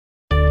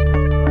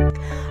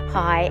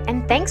Hi,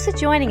 and thanks for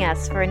joining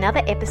us for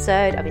another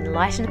episode of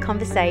Enlightened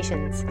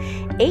Conversations.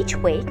 Each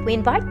week, we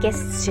invite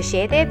guests to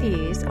share their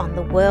views on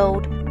the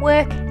world,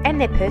 work,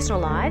 and their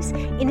personal lives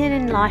in an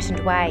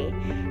enlightened way.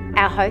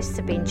 Our hosts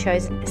have been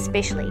chosen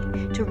especially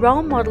to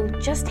role model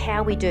just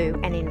how we do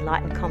an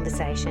enlightened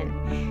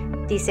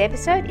conversation. This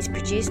episode is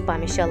produced by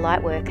Michelle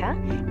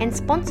Lightworker and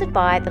sponsored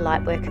by the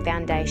Lightworker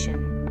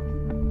Foundation.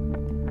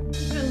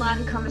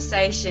 Enlightened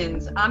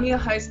Conversations. I'm your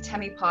host,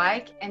 Tammy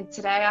Pike, and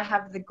today I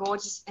have the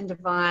gorgeous and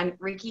divine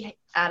Ricci-Jane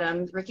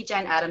Adams,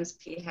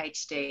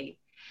 PhD.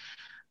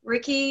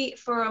 Ricci,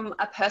 from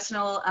a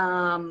personal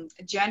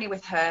journey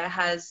with her,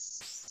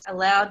 has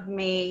allowed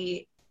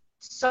me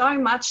so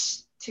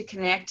much to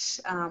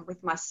connect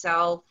with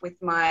myself, with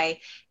my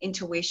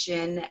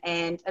intuition,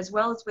 and as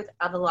well as with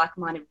other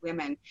like-minded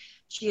women.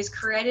 She has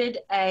created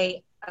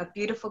a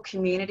beautiful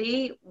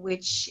community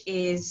which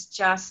is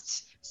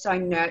just so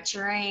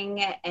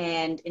nurturing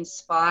and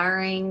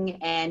inspiring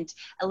and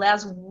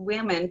allows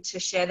women to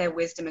share their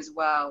wisdom as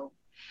well.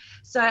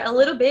 So a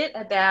little bit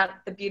about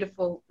the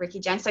beautiful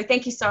Ricci-Jane. So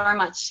thank you so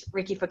much,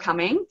 Ricci, for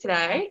coming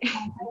today.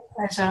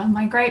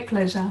 My great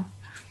pleasure.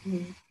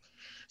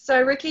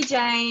 So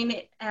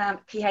Ricci-Jane,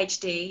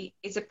 PhD,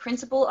 is a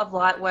principal of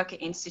Lightworker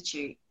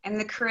Institute and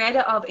the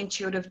creator of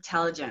Intuitive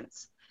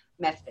Intelligence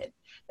Method.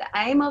 The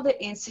aim of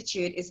the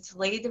Institute is to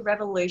lead the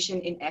revolution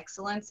in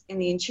excellence in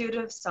the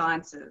intuitive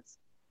sciences.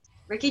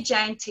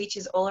 Ricci-Jane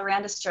teaches all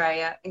around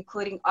Australia,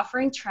 including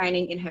offering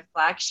training in her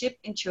flagship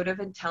Intuitive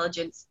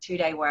Intelligence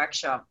 2-day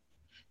workshop,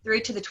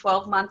 through to the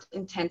 12-month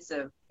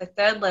intensive, the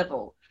third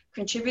level,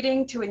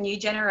 contributing to a new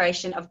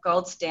generation of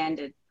gold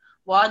standard,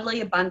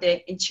 widely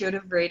abundant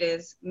intuitive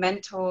readers,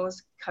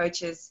 mentors,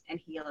 coaches, and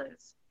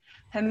healers.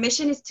 Her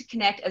mission is to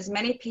connect as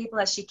many people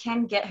as she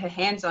can get her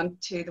hands on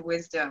to the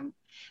wisdom,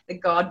 the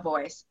God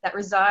voice that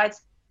resides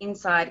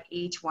inside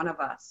each one of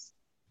us.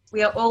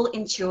 We are all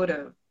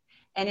intuitive.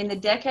 And in the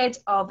decades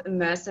of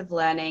immersive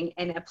learning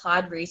and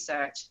applied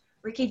research,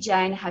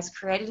 Ricci-Jane has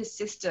created a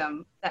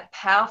system that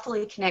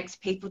powerfully connects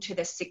people to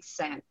their sixth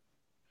sense.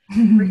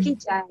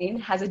 Ricci-Jane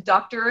has a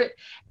doctorate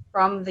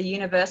from the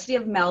University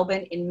of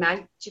Melbourne in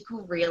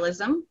magical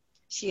realism.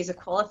 She is a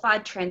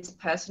qualified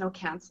transpersonal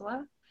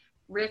counsellor,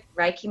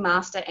 Reiki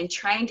master, and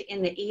trained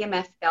in the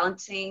EMF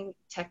balancing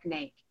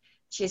technique.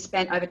 She has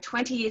spent over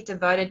 20 years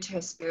devoted to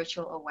her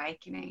spiritual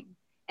awakening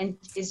and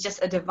is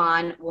just a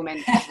divine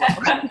woman as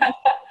well.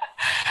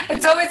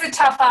 It's always a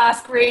tough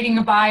ask reading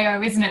a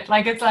bio, isn't it?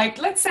 Like, it's like,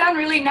 let's sound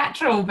really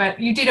natural, but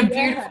you did a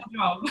beautiful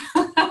job.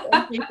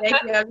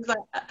 Thank you. I was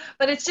like,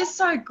 but it's just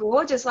so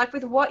gorgeous, like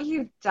with what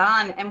you've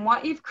done and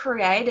what you've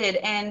created.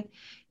 And,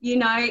 you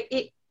know,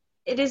 it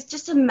is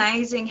just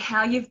amazing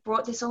how you've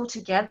brought this all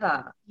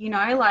together, you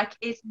know, like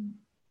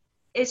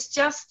it's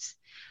just,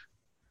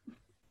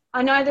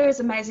 I know there's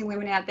amazing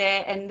women out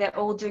there and they're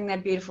all doing their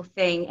beautiful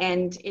thing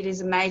and it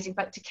is amazing,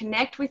 but to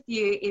connect with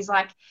you is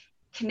like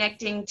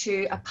connecting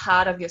to a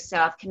part of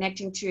yourself,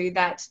 connecting to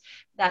that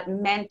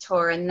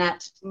mentor and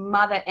that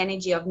mother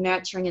energy of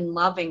nurturing and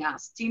loving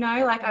us. Do you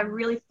know, like I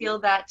really feel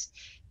that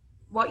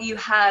what you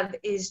have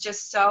is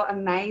just so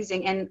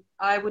amazing, and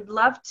I would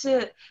love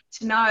to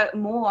know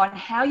more on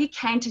how you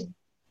came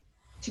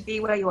to be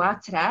where you are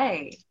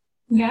today.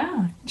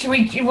 Yeah.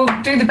 We'll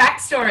do the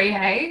backstory,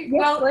 hey? Yes,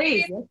 well,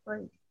 please. Yes,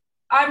 please.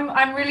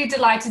 I'm really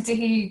delighted to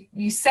hear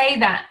you say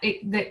that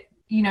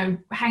you know,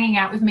 hanging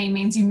out with me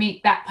means you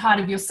meet that part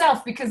of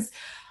yourself, because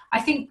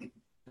I think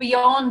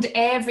beyond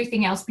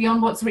everything else,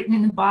 beyond what's written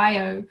in the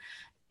bio,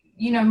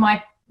 you know,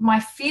 my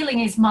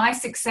feeling is my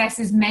success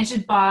is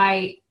measured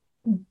by,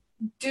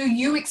 do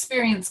you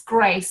experience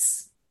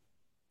grace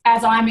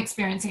as I'm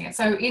experiencing it?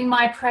 So in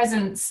my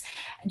presence,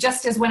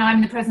 just as when I'm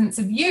in the presence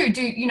of you,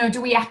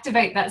 do we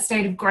activate that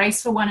state of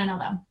grace for one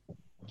another?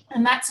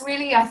 And that's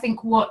really, I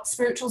think, what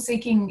spiritual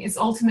seeking is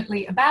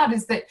ultimately about,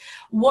 is that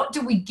what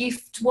do we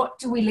gift? What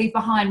do we leave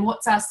behind?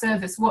 What's our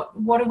service? What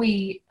are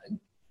we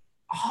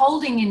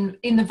holding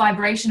in the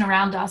vibration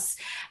around us?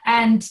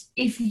 And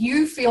if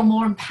you feel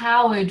more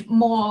empowered,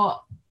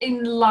 more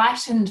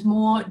enlightened,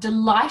 more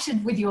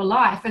delighted with your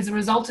life as a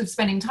result of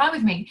spending time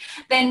with me,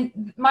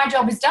 then my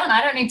job is done.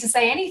 I don't need to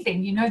say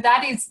anything. You know,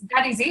 that is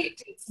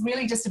it. It's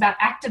really just about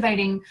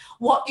activating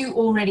what you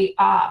already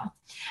are.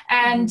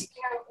 And you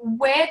know,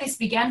 where this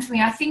began for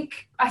me, I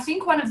think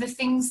one of the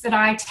things that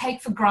I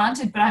take for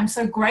granted, but I'm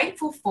so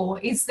grateful for,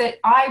 is that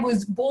I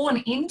was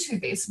born into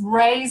this,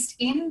 raised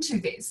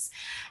into this.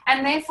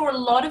 And therefore a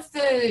lot of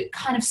the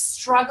kind of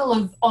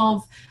struggle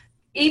of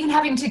even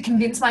having to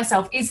convince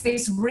myself, is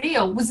this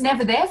real, was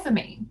never there for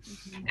me.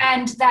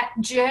 And that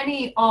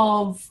journey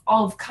of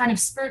kind of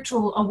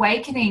spiritual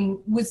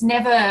awakening was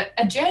never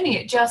a journey.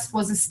 It just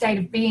was a state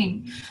of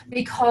being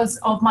because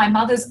of my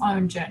mother's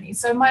own journey.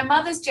 So my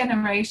mother's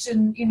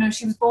generation, you know,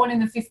 she was born in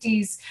the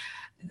 50s.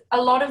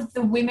 a lot of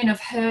the women of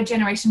her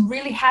generation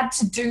really had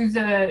to do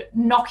the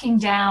knocking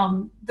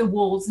down the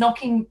walls,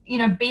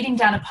 beating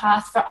down a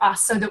path for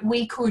us so that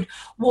we could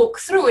walk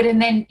through it.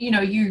 And then,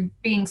 you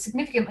being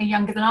significantly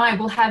younger than I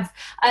will have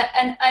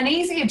an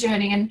easier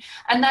journey.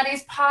 And that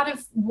is part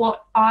of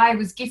what I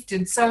was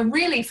gifted. So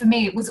really for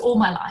me, it was all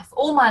my life.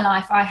 All my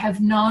life I have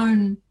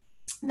known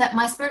that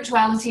my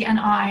spirituality and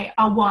I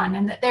are one,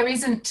 and that there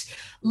isn't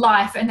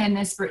life and then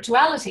there's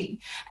spirituality.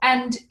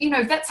 And,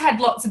 that's had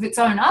lots of its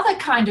own other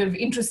kind of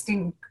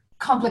interesting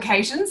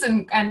complications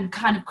and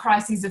kind of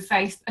crises of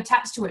faith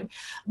attached to it.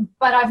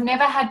 But I've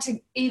never had to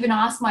even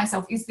ask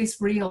myself, is this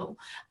real?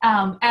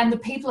 And the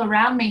people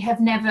around me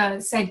have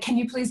never said, can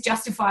you please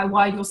justify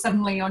why you're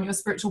suddenly on your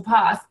spiritual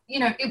path?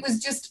 It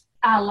was just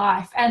our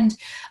life. And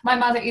my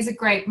mother is a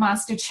great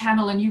master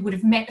channel, and you would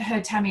have met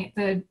her, Tammy,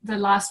 at the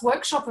last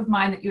workshop of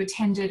mine that you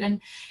attended. And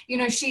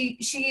she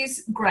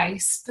is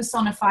grace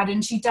personified,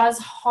 and she does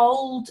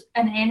hold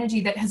an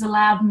energy that has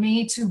allowed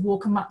me to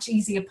walk a much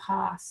easier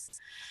path.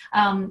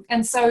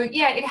 And so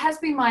it has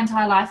been my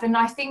entire life. And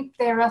I think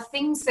there are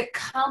things that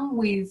come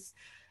with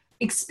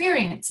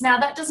experience. Now,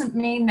 that doesn't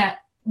mean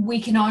that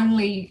we can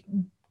only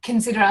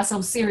consider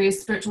ourselves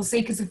serious spiritual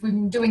seekers if we've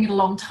been doing it a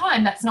long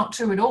time. That's not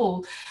true at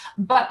all.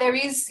 But there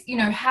is,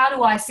 how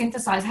do I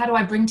synthesize? How do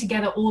I bring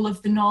together all of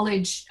the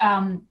knowledge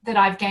that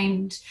I've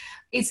gained?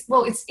 It's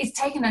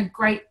taken a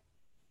great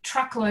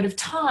truckload of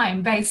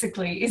time,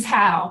 basically, is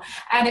how.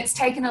 And it's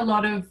taken a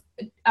lot of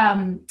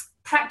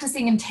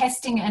practicing and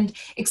testing and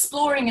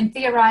exploring and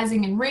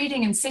theorizing and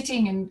reading and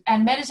sitting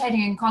and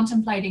meditating and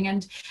contemplating.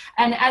 And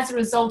as a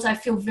result, I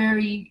feel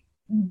very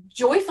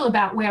joyful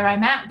about where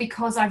I'm at,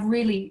 because I've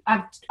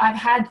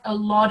had a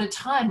lot of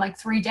time, like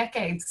 3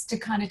 decades, to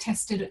kind of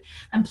test it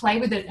and play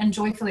with it and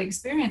joyfully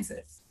experience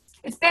it.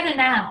 It's better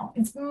now.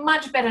 It's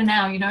much better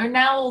now,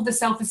 Now all the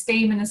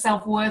self-esteem and the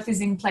self-worth is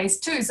in place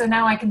too. So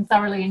now I can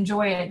thoroughly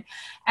enjoy it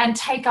and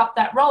take up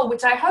that role,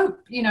 which I hope,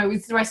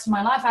 is the rest of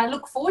my life. I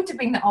look forward to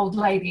being the old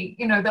lady,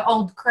 the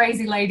old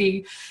crazy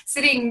lady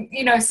sitting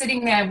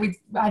there with,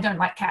 I don't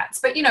like cats,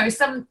 but,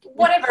 some,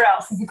 whatever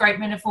else is a great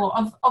metaphor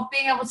of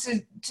being able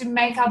to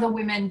make other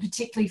women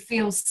particularly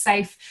feel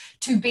safe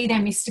to be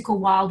their mystical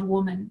wild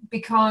woman,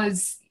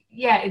 because,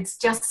 it's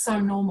just so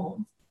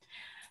normal.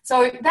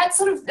 So that's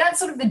sort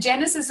of the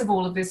genesis of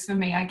all of this for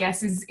me, I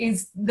guess,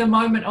 is the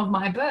moment of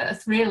my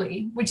birth,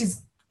 really, which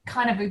is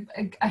kind of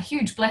a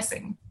huge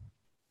blessing.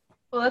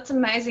 Well, that's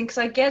amazing, because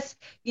I guess,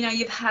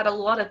 you've had a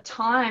lot of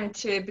time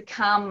to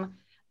become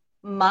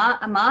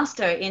a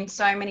master in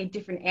so many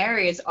different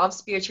areas of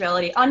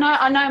spirituality. I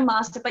know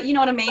master, but you know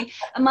what I mean?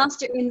 A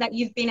master in that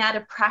you've been able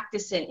to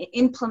practice it,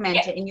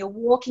 implement it, and you're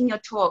walking your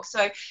talk.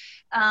 So,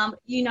 I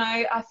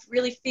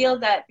really feel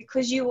that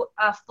because you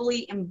are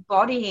fully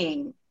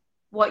embodying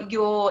what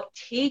you're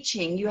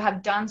teaching, you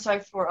have done so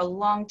for a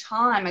long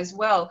time as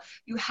well.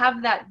 You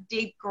have that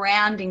deep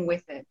grounding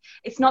with it.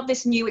 It's not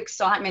this new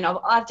excitement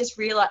of, I've just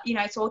realized,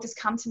 it's all just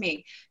come to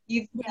me.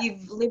 You've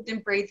lived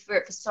and breathed through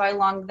it for so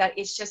long that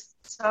it's just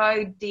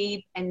so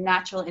deep and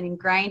natural and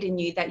ingrained in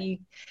you that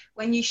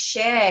when you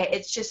share,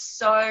 it's just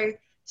so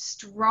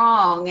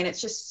strong, and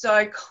it's just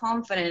so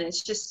confident.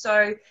 It's just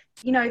so,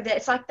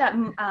 it's like that,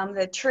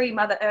 the tree,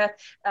 Mother Earth,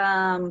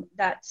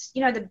 that's,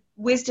 the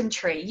wisdom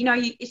tree,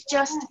 it's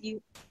just,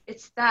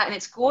 it's that, and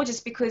it's gorgeous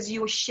because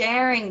you're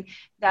sharing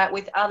that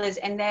with others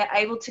and they're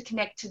able to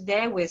connect to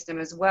their wisdom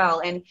as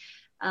well. And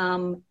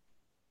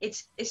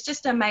it's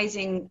just an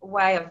amazing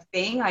way of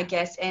being, I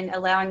guess, and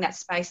allowing that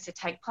space to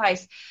take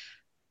place.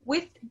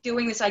 With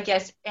doing this, I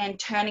guess, and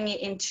turning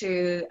it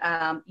into,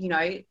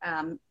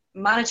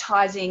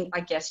 monetizing,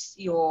 I guess,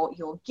 your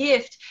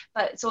gift,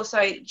 but it's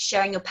also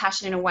sharing your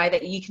passion in a way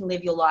that you can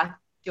live your life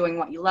doing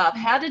what you love.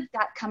 How did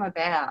that come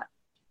about?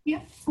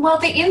 Yeah, well,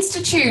 the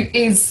Institute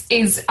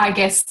is I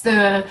guess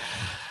the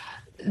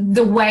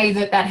way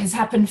that has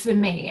happened for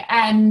me.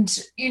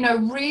 And,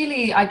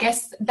 really, I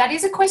guess that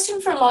is a question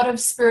for a lot of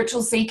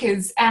spiritual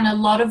seekers and a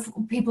lot of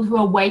people who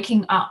are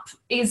waking up,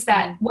 is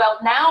that, well,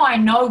 now I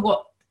know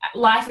what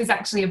life is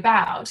actually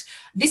about.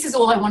 This is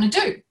all I want to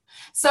do.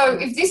 So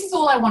if this is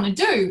all I want to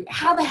do,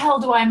 how the hell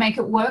do I make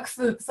it work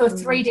for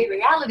 3D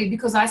reality?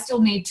 Because I still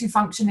need to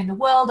function in the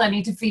world. I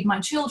need to feed my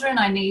children.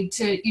 I need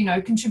to,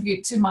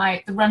 contribute to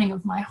the running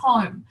of my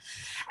home.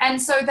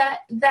 And so that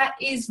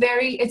is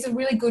it's a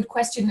really good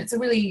question. It's a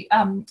really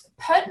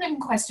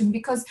pertinent question,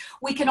 because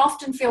we can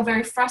often feel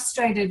very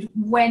frustrated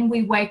when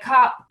we wake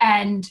up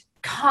and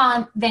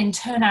can't then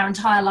turn our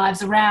entire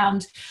lives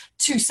around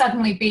to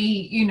suddenly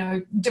be,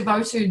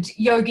 devoted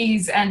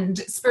yogis and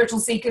spiritual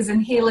seekers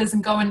and healers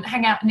and go and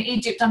hang out in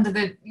Egypt under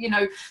the,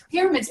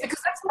 pyramids,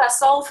 because that's what our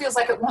soul feels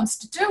like it wants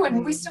to do.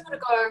 And we still want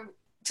to go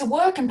to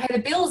work and pay the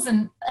bills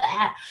and,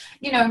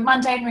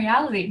 mundane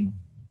reality.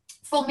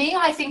 For me,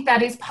 I think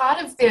that is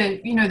part of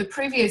the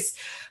previous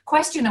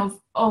question of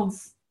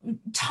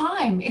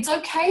time. It's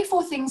okay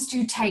for things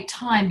to take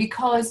time,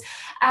 because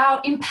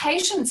our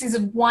impatience is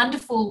a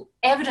wonderful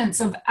evidence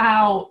of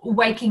our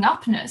waking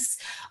upness.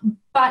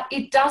 but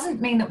it doesn't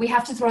mean that we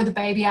have to throw the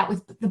baby out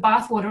with the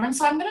bathwater. And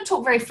so I'm going to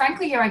talk very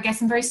frankly here, I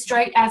guess, and very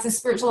straight as a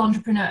spiritual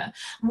entrepreneur.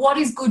 What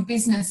is good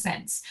business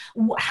sense?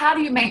 How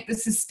do you make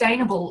this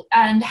sustainable?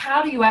 And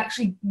how do you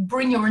actually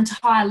bring your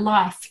entire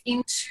life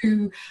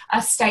into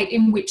a state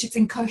in which it's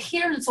in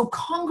coherence or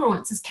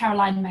congruence, as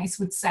Caroline Myss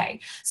would say,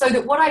 so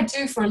that what I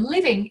do for a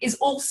living is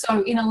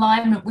also in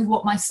alignment with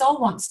what my soul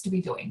wants to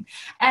be doing?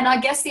 And I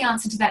guess the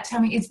answer to that,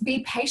 Tammy, is be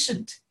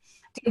patient.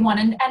 Dear one,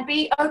 and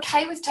be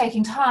okay with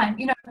taking time.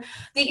 You know,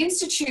 the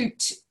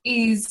Institute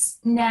is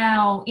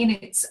now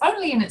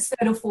only in its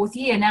third or fourth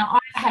year. Now,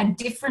 I've had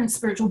different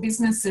spiritual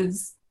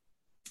businesses,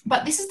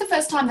 but this is the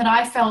first time that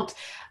I felt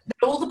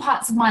that all the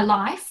parts of my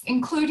life,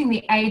 including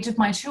the age of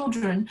my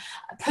children,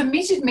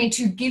 permitted me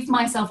to give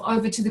myself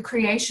over to the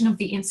creation of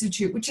the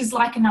Institute, which is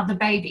like another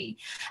baby.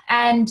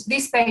 And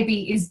this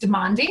baby is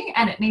demanding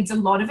and it needs a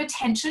lot of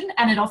attention,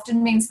 and it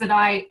often means that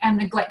I am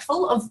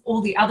neglectful of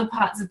all the other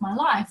parts of my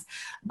life.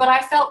 But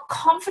I felt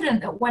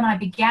confident that when I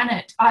began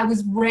it, I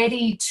was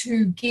ready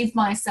to give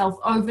myself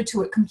over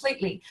to it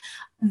completely.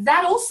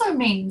 That also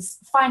means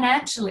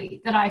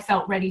financially that I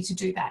felt ready to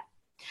do that.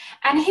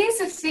 And here's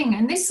the thing,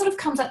 and this sort of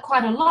comes up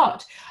quite a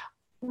lot.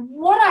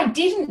 What I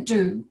didn't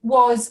do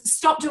was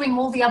stop doing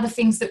all the other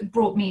things that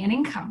brought me an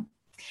income.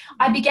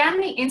 I began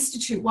the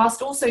Institute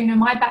whilst also, you know,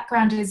 my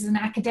background is an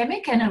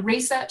academic and a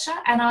researcher,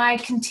 and I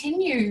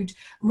continued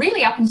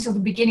really up until the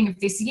beginning of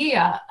this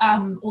year,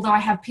 although I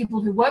have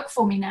people who work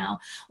for me now,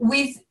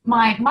 with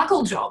my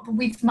muggle job,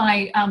 with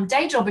my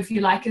day job, if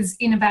you like, as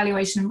in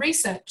evaluation and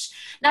research.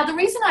 Now, the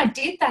reason I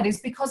did that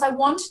is because I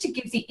wanted to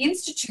give the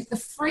Institute the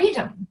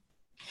freedom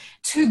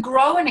to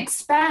grow and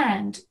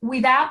expand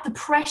without the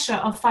pressure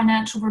of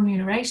financial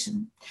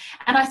remuneration.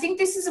 And I think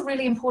this is a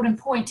really important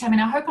point, Tam,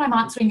 and I hope I'm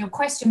answering your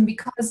question,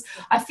 because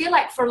I feel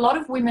like for a lot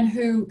of women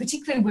who,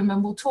 particularly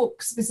women, we'll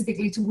talk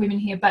specifically to women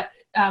here, but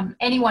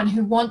anyone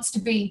who wants to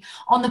be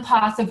on the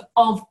path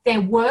of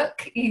their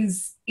work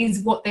is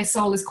what their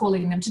soul is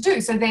calling them to do.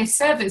 So their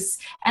service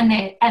and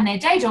their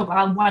day job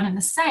are one and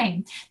the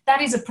same.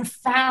 That is a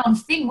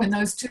profound thing when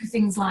those two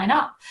things line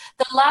up.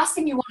 The last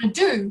thing you want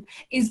to do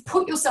is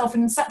put yourself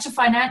in such a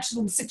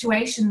financial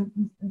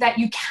situation that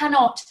you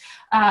cannot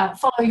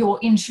follow your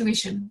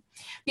intuition.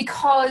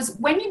 Because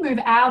when you move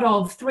out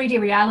of 3D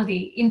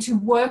reality into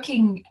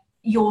working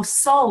your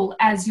soul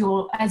as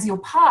your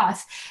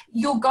path,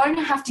 you're going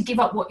to have to give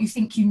up what you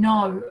think you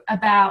know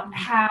about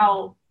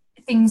how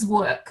things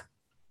work.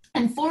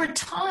 And for a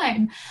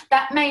time,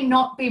 that may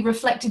not be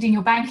reflected in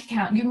your bank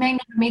account. You may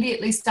not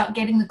immediately start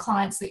getting the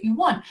clients that you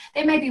want.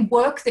 There may be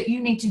work that you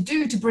need to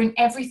do to bring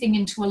everything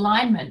into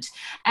alignment.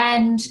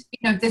 And, you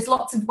know, there's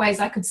lots of ways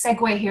I could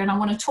segue here. And I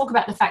want to talk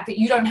about the fact that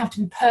you don't have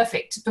to be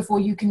perfect before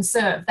you can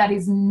serve. That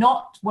is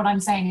not what I'm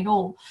saying at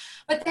all.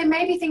 But there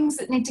may be things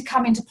that need to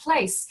come into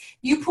place.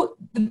 You put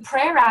the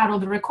prayer out or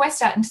the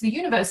request out into the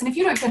universe. And if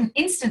you don't get an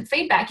instant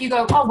feedback, you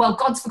go, oh, well,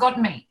 God's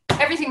forgotten me.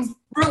 Everything's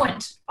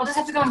ruined. I'll just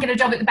have to go and get a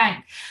job at the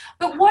bank.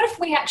 But what if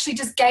we actually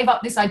just gave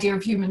up this idea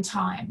of human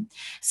time?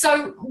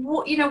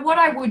 So, you know, what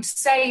I would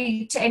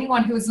say to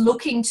anyone who is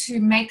looking to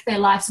make their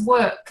life's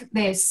work,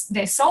 their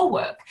soul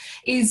work,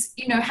 is,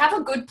 you know, have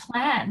a good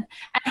plan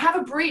and have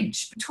a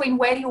bridge between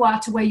where you are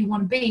to where you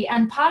want to be.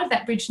 And part of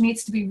that bridge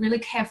needs to be really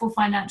careful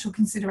financial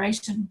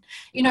consideration.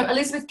 You know,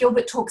 Elizabeth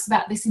Gilbert talks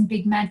about this in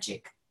Big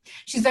Magic.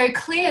 She's very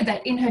clear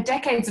that in her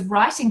decades of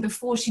writing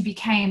before she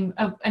became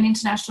an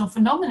international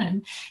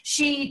phenomenon,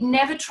 she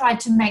never tried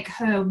to make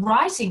her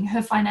writing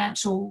her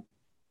financial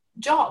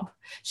job.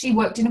 She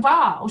worked in a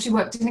bar or she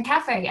worked in a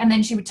cafe, and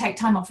then she would take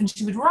time off and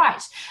she would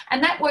write.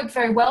 And that worked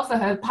very well for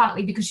her,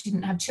 partly because she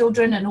didn't have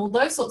children and all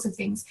those sorts of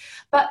things,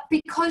 but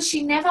because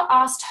she never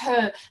asked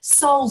her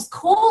soul's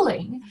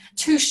calling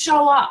to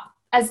show up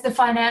as the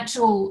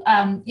financial,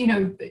 you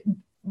know,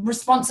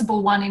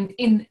 responsible one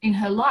in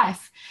her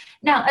life.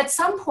 Now, at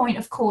some point,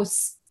 of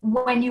course,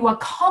 when you are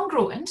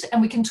congruent,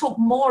 and we can talk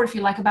more, if you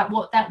like, about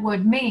what that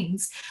word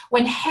means,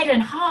 when head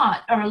and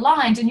heart are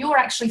aligned and you're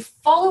actually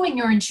following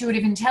your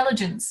intuitive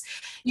intelligence,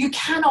 you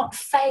cannot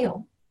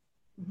fail.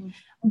 Mm-hmm.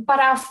 But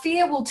our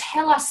fear will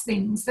tell us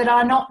things that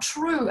are not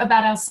true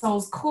about our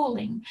soul's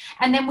calling.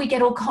 And then we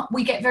get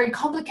very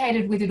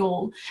complicated with it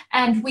all,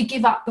 and we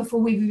give up before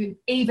we've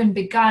even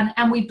begun,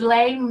 and we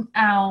blame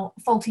our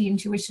faulty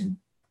intuition.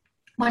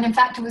 When in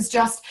fact it was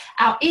just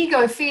our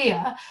ego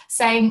fear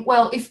saying,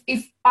 well,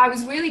 if I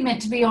was really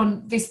meant to be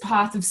on this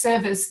path of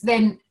service,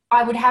 then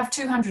I would have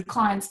 200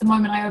 clients the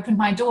moment I opened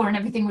my door and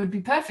everything would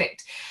be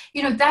perfect.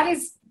 You know, that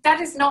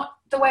is not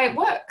the way it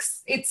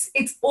works.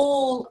 It's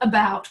all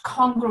about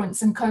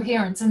congruence and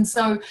coherence. And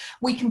so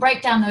we can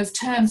break down those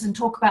terms and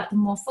talk about them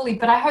more fully.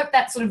 But I hope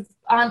that sort of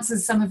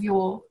answers some of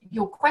your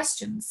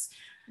questions.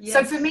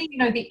 So for me,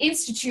 the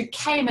Institute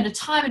came at a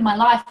time in my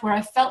life where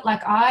I felt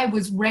like I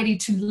was ready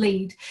to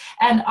lead,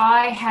 and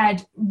I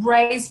had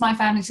raised my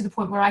family to the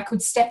point where I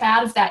could step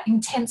out of that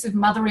intensive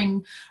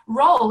mothering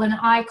role, and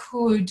I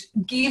could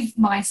give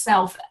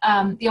myself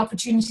the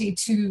opportunity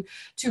to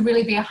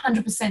really be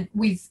 100%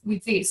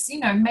 with this.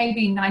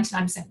 Maybe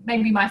 99%.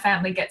 Maybe my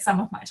family gets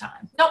some of my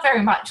time. Not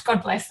very much,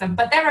 God bless them,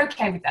 but they're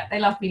okay with that. They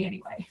love me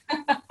anyway.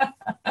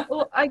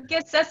 Well, I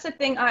guess that's the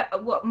thing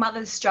what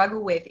mothers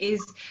struggle with,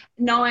 is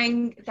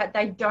knowing that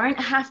they don't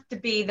have to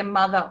be the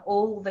mother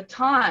all the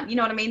time. You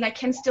know what I mean? They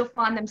can still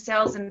find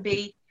themselves and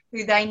be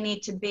who they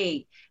need to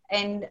be.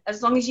 And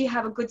as long as you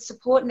have a good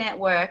support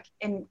network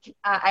and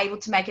are able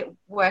to make it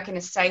work in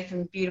a safe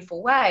and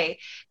beautiful way,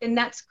 then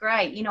that's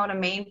great. You know what I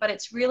mean? But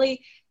it's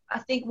really, I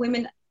think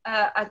women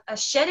are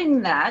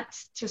shedding that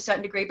to a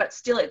certain degree, but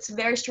still it's a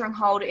very strong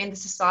hold in the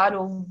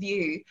societal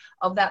view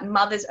of that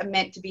mothers are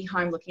meant to be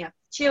home looking after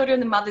the children.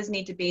 The mothers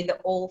need to be the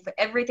all for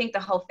everything, the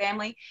whole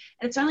family.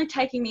 And it's only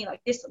taking me like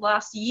this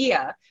last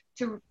year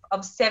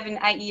of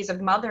 7-8 years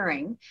of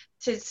mothering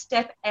to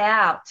step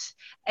out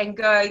and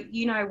go,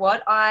 you know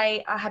what,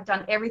 I have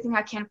done everything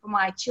I can for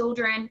my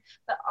children,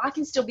 but I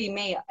can still be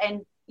me.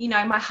 And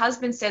my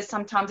husband says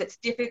sometimes it's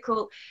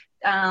difficult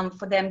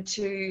for them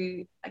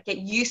to get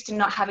used to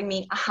not having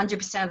me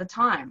 100% of the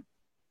time.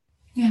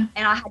 Yeah.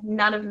 And I had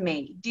none of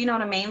me. Do you know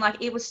what I mean?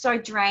 Like, it was so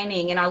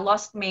draining, and I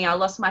lost me. I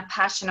lost my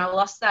passion. I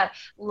lost that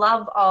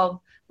love of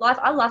life.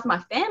 I love my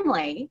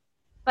family,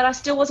 but I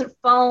still wasn't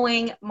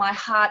following my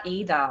heart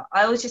either.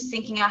 I was just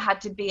thinking I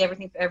had to be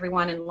everything for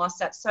everyone and lost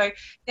that. So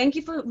thank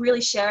you for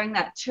really sharing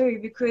that too,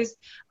 because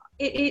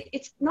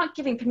it's not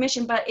giving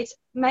permission, but it's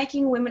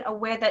making women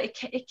aware that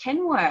it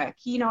can work.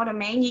 You know what I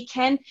mean? You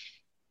can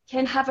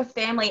have a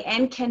family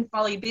and can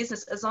follow your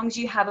business as long as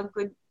you have a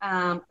good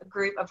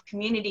group of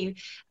community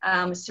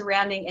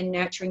surrounding and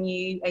nurturing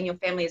you and your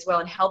family as well,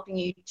 and helping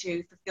you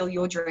to fulfill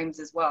your dreams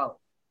as well.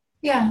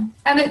 Yeah,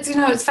 and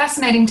it's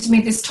fascinating to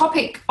me. This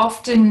topic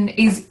often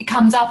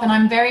comes up, and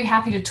I'm very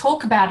happy to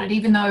talk about it,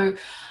 even though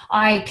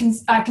I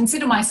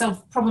consider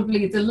myself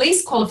probably the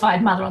least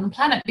qualified mother on the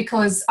planet,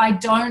 because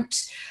I've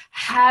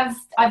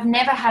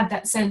never had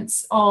that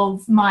sense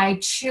of my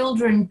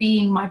children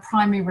being my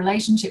primary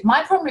relationship.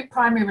 My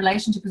primary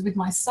relationship is with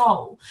my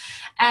soul,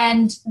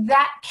 and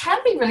that can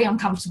be really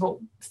uncomfortable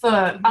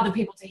for other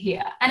people to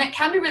hear, and it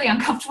can be really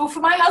uncomfortable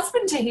for my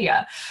husband to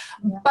hear.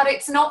 Yeah. But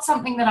it's not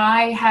something that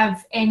I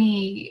have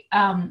any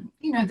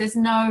there's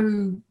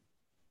no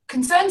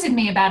concerns in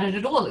me about it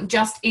at all. It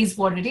just is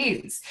what it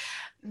is.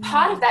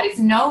 Part of that is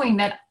knowing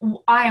that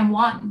I am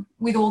one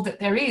with all that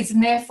there is,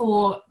 and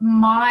therefore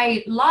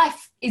my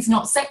life is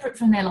not separate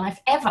from their life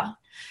ever.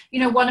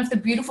 One of the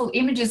beautiful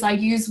images I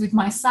use with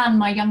my son,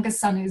 my youngest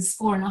son is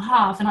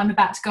 4.5, and I'm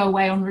about to go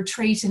away on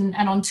retreat and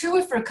on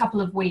tour for a couple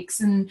of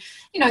weeks. And,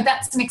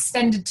 that's an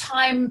extended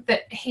time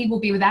that he will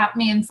be without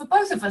me. And for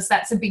both of us,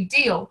 that's a big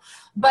deal.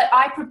 But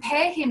I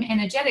prepare him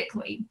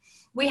energetically.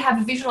 We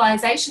have a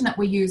visualization that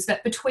we use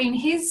that between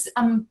his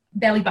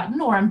belly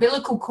button or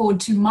umbilical cord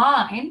to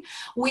mine,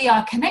 we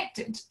are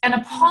connected. And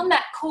upon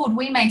that cord,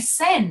 we may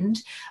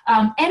send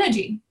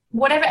energy,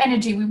 whatever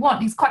energy we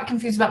want. He's quite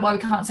confused about why we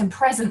can't send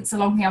presents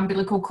along the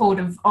umbilical cord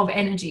of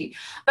energy,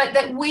 but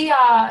that we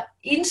are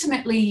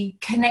intimately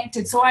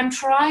connected. So I'm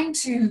trying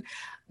to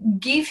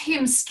give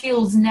him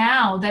skills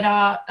now that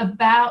are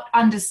about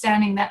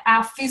understanding that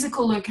our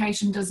physical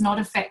location does not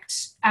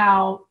affect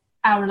our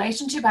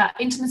relationship, our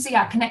intimacy,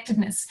 our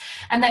connectedness,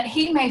 and that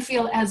he may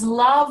feel as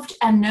loved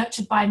and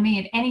nurtured by me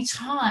at any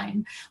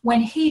time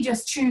when he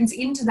just tunes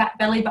into that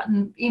belly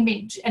button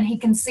image and he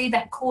can see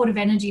that cord of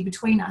energy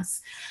between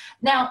us.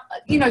 Now,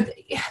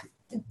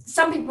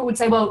 some people would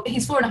say, well,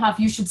 he's 4.5,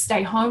 you should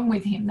stay home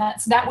with him.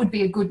 That would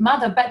be a good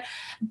mother, but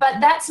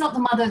that's not the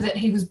mother that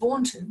he was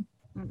born to.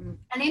 Mm-hmm.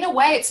 And in a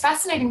way, it's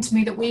fascinating to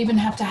me that we even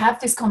have to have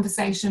this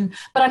conversation,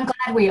 but I'm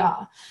glad we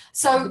are.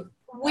 So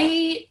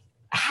we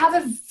have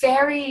a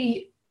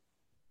very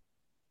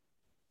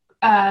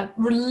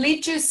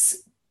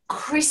religious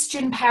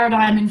Christian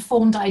paradigm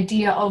informed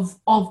idea of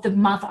the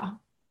mother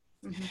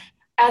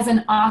as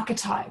an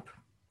archetype.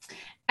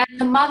 And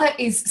the mother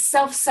is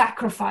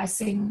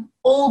self-sacrificing,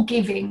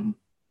 all-giving.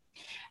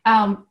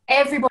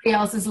 Everybody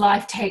else's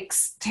life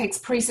takes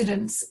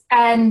precedence.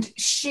 And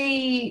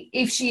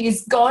if she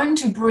is going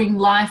to bring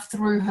life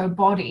through her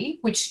body,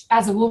 which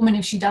as a woman,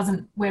 if she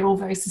doesn't, we're all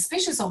very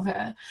suspicious of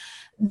her,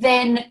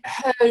 then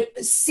her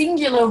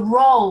singular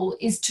role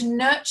is to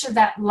nurture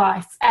that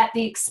life at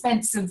the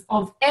expense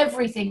of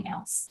everything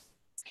else.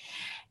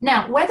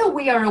 Now, whether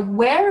we are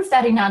aware of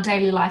that in our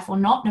daily life or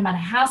not, no matter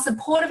how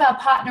supportive our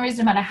partner is,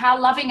 no matter how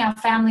loving our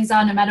families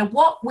are, no matter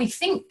what we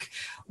think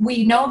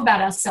we know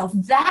about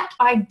ourselves, that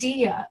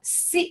idea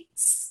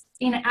sits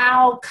in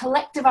our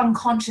collective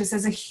unconscious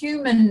as a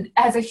human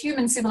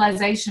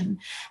civilization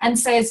and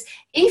says,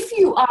 if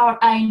you are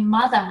a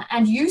mother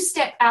and you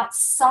step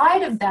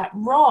outside of that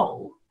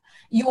role,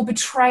 you're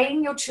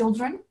betraying your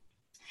children,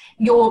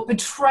 you're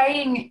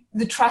betraying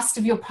the trust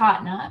of your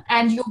partner,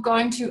 and you're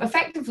going to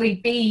effectively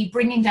be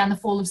bringing down the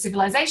fall of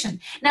civilization.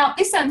 Now,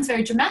 this sounds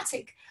very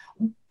dramatic,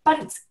 but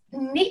it's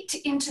knit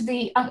into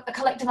the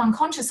collective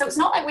unconscious. So it's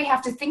not like we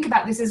have to think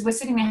about this as we're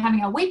sitting there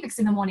having our Weet-Bix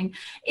in the morning.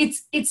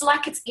 It's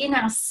like it's in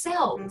our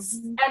cells,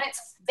 and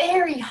it's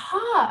very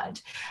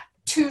hard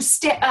to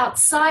step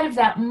outside of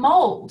that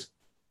mold.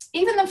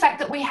 Even the fact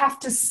that we have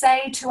to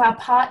say to our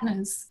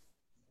partners,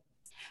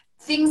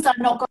 things are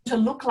not going to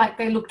look like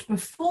they looked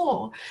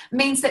before,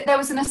 means that there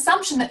was an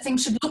assumption that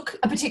things should look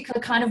a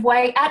particular kind of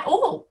way at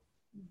all.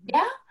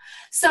 Yeah?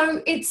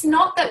 So it's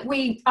not that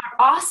we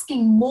are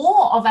asking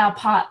more of our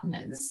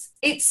partners.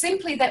 It's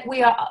simply that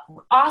we are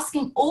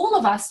asking all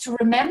of us to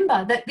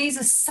remember that these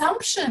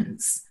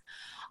assumptions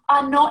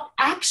are not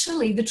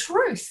actually the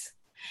truth.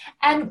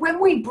 And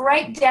when we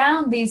break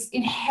down these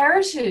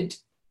inherited,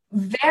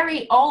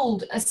 very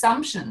old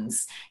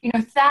assumptions,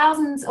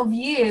 thousands of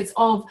years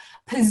of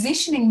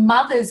positioning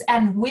mothers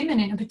and women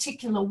in a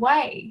particular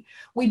way,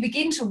 we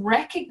begin to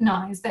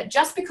recognize that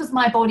just because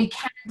my body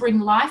can bring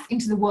life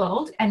into the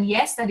world, and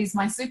yes, that is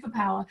my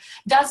superpower,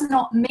 does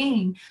not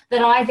mean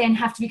that I then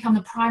have to become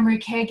the primary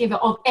caregiver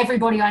of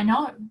everybody I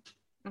know.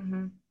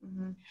 Mm-hmm.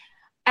 Mm-hmm.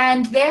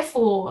 And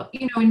therefore,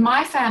 in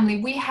my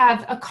family, we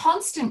have a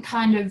constant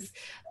kind of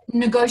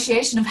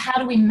negotiation of how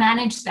do we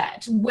manage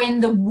that when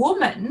the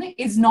woman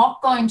is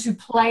not going to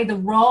play the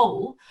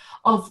role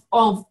of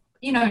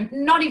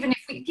not even if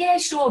we, yeah,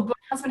 sure, but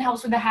my husband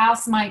helps with the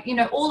house,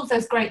 all of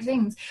those great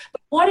things.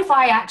 But what if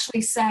I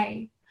actually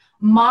say,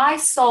 my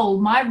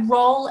soul, my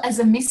role as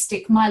a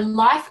mystic, my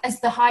life as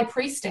the high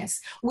priestess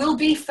will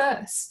be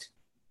first.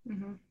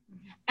 Mm-hmm.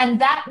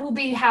 And that will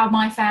be how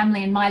my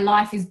family and my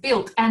life is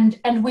built. And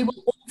we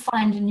will all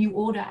find a new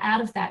order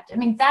out of that. I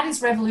mean, that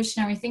is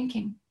revolutionary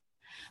thinking.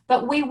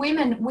 But we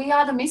women, we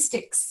are the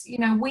mystics.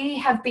 We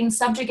have been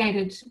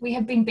subjugated. We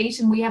have been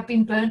beaten. We have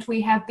been burnt.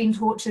 We have been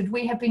tortured.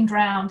 We have been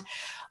drowned.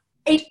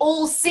 It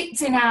all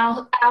sits in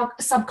our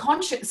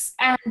subconscious.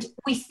 And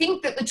we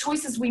think that the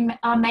choices we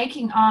are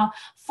making are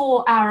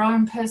for our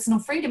own personal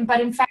freedom. But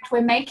in fact,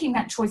 we're making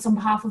that choice on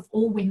behalf of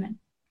all women.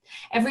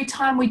 Every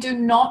time we do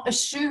not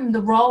assume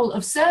the role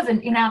of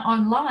servant in our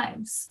own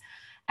lives.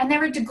 And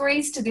there are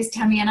degrees to this,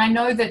 Tammy, and I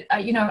know that,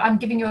 I'm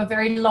giving you a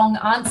very long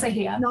answer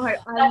here. No, I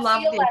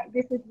love this. Like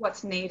this is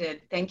what's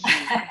needed. Thank you.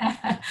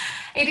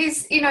 It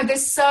is,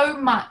 there's so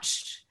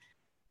much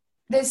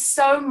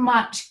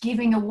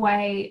giving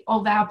away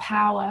of our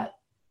power.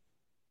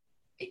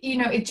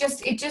 It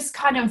just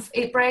kind of,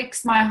 it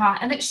breaks my heart,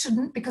 and it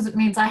shouldn't, because it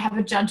means I have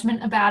a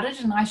judgment about it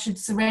and I should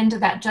surrender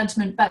that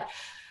judgment. But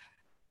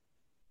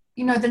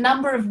the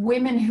number of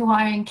women who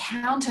I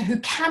encounter who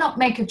cannot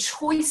make a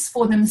choice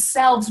for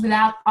themselves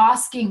without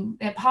asking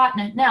their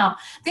partner. Now,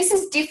 this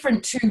is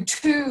different to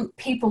two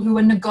people who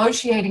are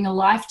negotiating a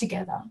life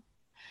together.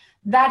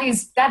 That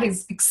is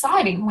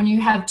exciting when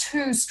you have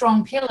two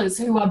strong pillars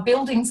who are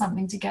building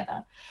something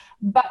together.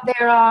 But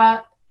there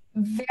are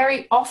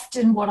very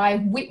often what I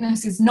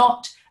witness is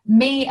not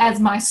me as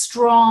my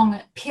strong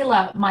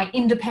pillar, my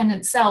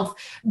independent self,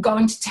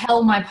 going to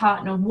tell my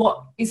partner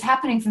what is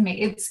happening for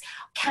me. It's,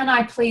 can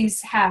I please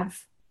have?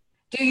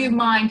 Do you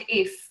mind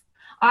if?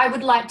 I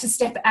would like to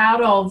step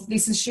out of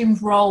this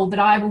assumed role that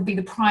I will be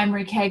the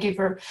primary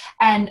caregiver,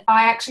 and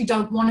I actually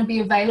don't want to be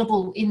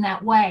available in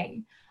that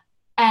way.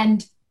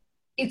 And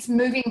it's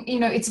moving,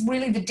 it's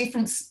really the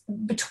difference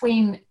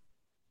between,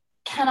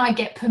 can I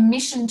get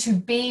permission to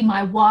be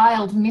my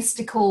wild,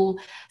 mystical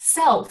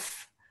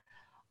self?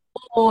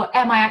 Or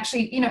am I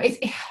actually,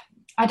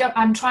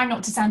 I'm trying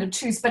not to sound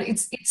obtuse, but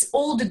it's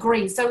all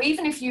degrees. So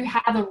even if you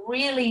have a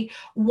really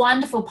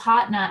wonderful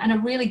partner and a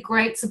really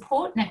great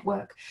support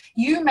network,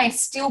 you may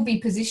still be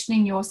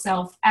positioning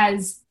yourself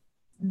as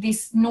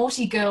this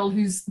naughty girl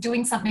who's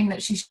doing something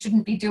that she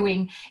shouldn't be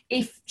doing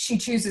if she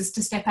chooses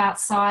to step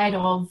outside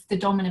of the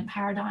dominant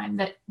paradigm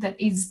that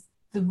is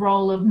the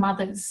role of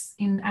mothers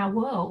in our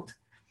world.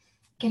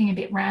 Getting a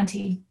bit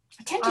ranty.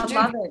 I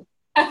love it.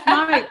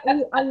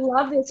 No, I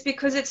love this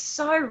because it's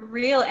so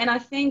real, and I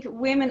think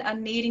women are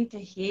needing to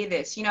hear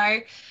this.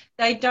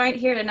 They don't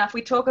hear it enough.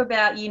 We talk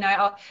about,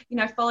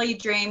 follow your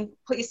dream,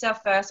 put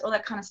yourself first, all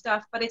that kind of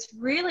stuff. But it's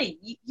really,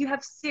 you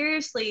have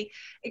seriously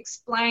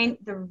explained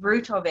the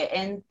root of it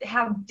and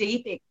how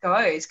deep it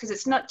goes, because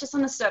it's not just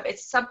on the surface,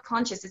 it's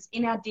subconscious, it's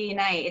in our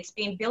DNA, it's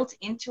been built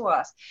into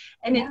us.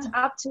 And It's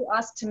up to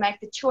us to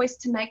make the choice,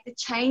 to make the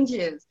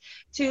changes,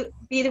 to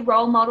be the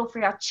role model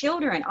for our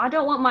children. I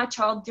don't want my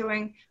child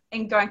going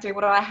through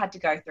what I had to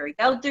go through.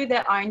 They'll do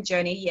their own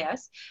journey,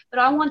 yes, but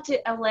I want to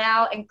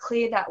allow and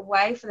clear that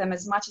way for them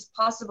as much as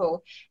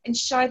possible and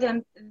show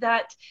them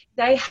that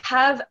they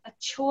have a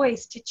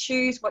choice to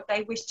choose what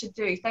they wish to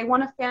do. If they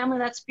want a family,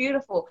 that's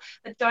beautiful,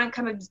 but don't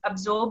come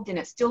absorbed in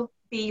it. Still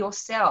be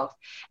yourself.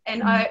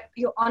 And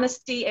your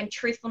honesty and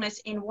truthfulness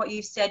in what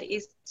you've said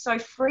is so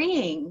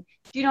freeing.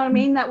 Do you know what I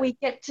mean? That we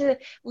get to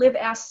live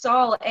our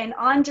soul, and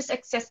I'm just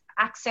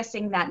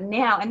accessing that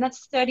now, and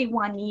that's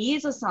 31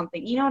 years or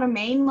something. You know what I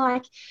mean?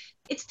 Like,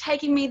 it's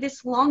taking me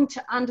this long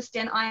to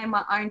understand I am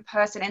my own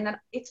person, and that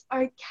it's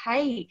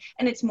okay,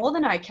 and it's more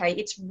than okay.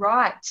 It's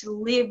right to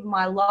live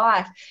my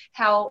life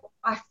how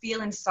I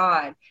feel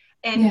inside.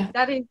 And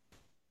that is,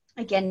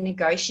 again,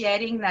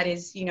 negotiating. That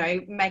is, you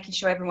know, making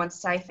sure everyone's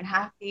safe and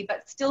happy,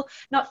 but still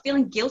not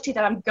feeling guilty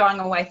that I'm going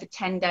away for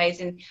 10 days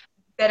and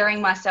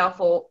bettering myself,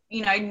 or,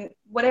 you know,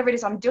 whatever it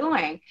is I'm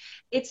doing.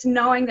 It's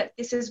knowing that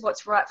this is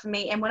what's right for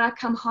me. And when I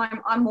come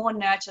home, I'm more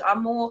nurtured,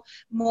 I'm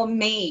more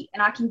me,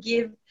 and I can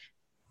give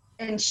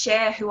and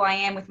share who I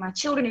am with my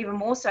children even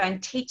more so,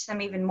 and teach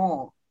them even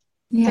more.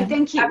 So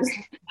thank you.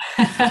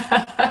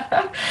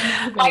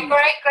 My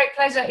great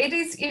pleasure. It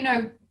is, you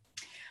know,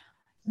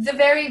 the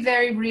very,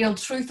 very real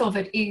truth of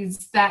it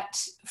is that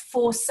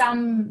for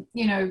some,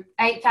 you know,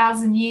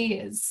 8,000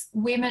 years,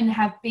 women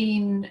have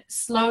been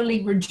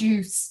slowly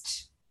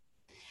reduced.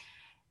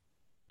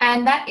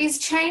 And that is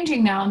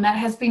changing now, and that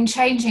has been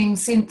changing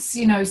since,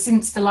 you know,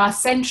 since the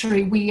last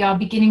century. We are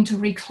beginning to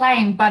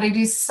reclaim, but it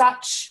is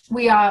such,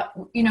 we are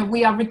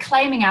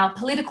reclaiming our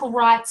political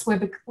rights,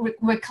 we're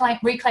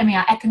reclaiming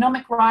our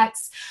economic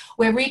rights,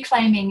 we're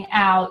reclaiming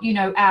our, you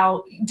know,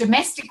 our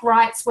domestic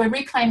rights, we're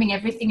reclaiming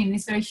everything in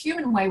this very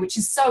human way, which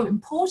is so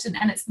important,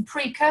 and it's the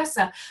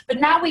precursor. But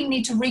now we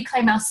need to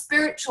reclaim our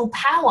spiritual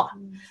power,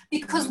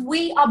 because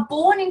we are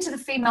born into the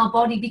female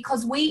body,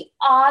 because we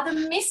are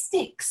the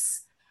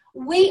mystics.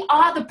 We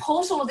are the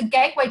portal or the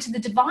gateway to the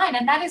divine,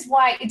 and that is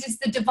why it is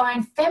the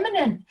divine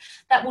feminine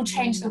that will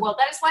change the world.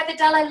 That is why the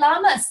Dalai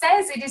Lama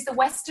says it is the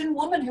Western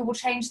woman who will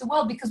change the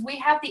world, because we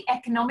have the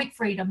economic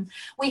freedom,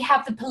 we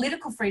have the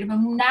political freedom,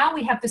 and now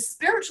we have the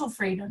spiritual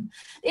freedom.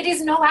 It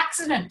is no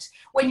accident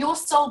when your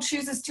soul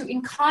chooses to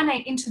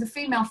incarnate into the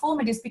female form.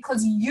 It is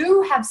because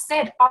you have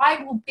said,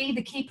 I will be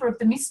the keeper of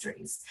the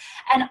mysteries,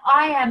 and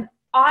I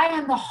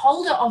am the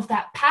holder of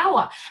that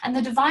power. And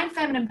the divine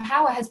feminine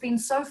power has been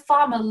so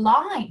far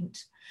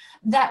maligned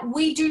that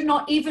we do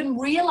not even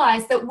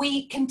realize that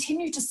we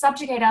continue to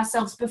subjugate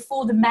ourselves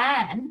before the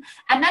man.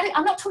 And that,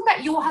 I'm not talking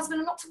about your husband,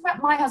 I'm not talking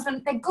about my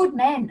husband, they're good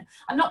men.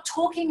 I'm not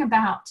talking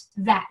about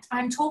that.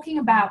 I'm talking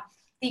about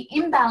the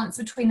imbalance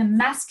between the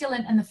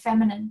masculine and the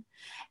feminine.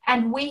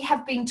 And we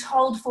have been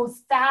told for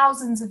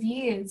thousands of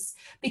years,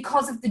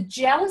 because of the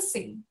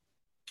jealousy,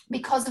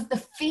 because of the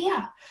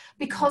fear,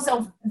 because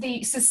of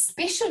the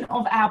suspicion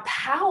of our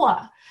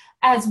power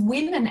as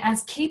women,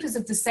 as keepers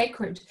of the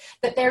sacred,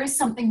 that there is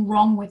something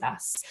wrong with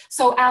us.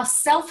 So our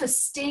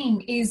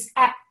self-esteem is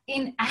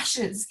in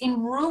ashes,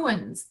 in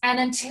ruins. And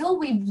until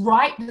we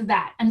right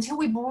that, until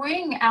we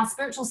bring our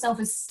spiritual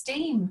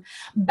self-esteem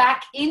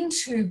back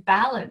into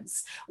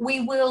balance,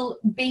 we will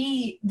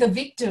be the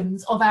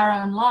victims of our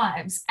own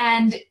lives.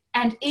 And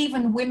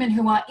even women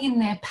who are in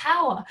their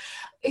power,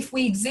 if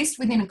we exist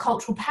within a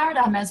cultural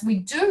paradigm as we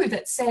do,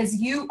 that says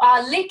you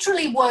are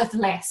literally worth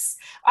less,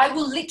 I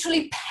will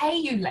literally pay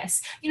you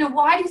less. You know,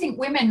 why do you think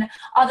women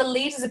are the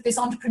leaders of this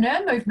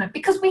entrepreneur movement?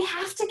 Because we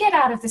have to get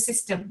out of the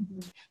system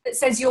that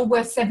says you're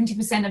worth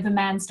 70% of a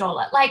man's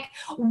dollar. Like,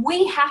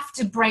 we have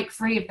to break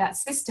free of that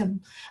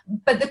system.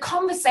 But the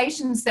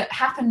conversations that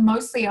happen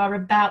mostly are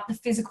about the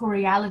physical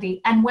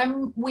reality. And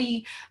when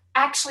we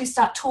actually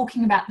start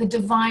talking about the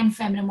divine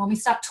feminine, when we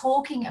start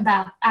talking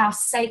about our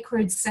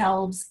sacred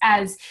selves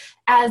as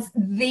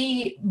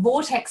the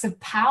vortex of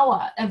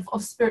power,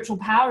 of spiritual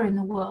power in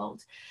the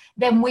world,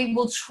 then we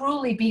will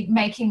truly be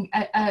making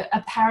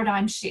a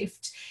paradigm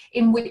shift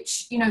in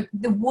which, you know,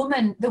 the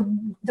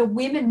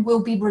women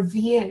will be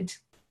revered.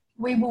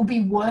 We will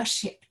be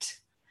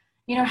worshipped.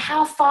 You know,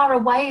 how far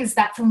away is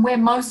that from where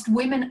most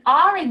women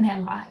are in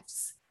their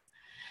lives?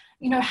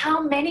 You know,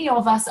 how many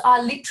of us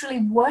are literally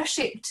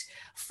worshipped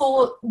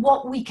for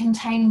what we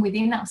contain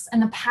within us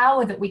and the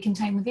power that we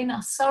contain within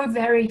us? So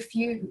very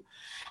few.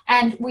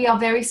 And we are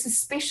very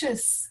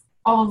suspicious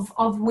of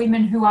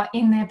women who are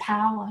in their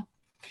power.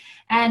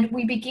 And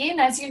we begin,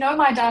 as you know,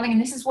 my darling,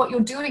 and this is what you're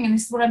doing, and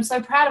this is what I'm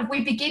so proud of,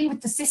 we begin with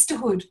the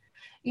sisterhood.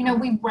 You know,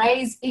 we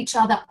raise each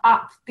other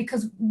up,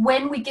 because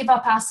when we give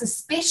up our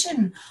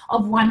suspicion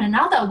of one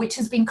another, which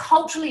has been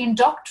culturally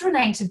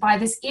indoctrinated by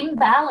this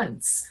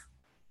imbalance,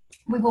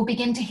 we will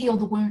begin to heal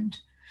the wound,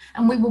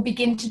 and we will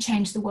begin to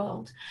change the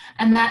world.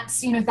 And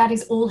that's, you know, that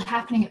is all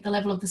happening at the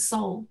level of the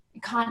soul.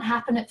 It can't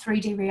happen at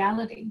 3D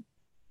reality.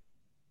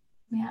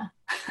 Yeah.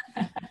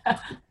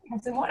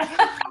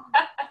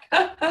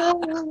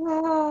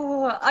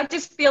 Oh, I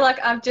just feel like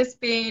I've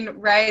just been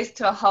raised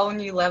to a whole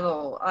new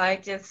level.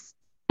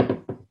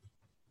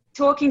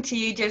 Talking to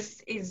you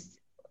just is,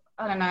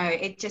 I don't know,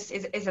 it just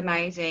is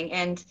amazing.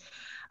 And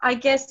I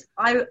guess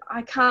I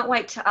can't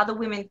wait to other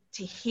women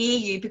to hear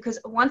you, because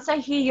once they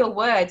hear your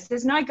words,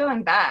 there's no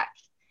going back.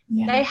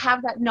 Yeah. They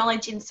have that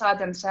knowledge inside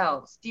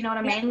themselves. Do you know what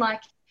I mean?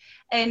 Like,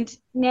 and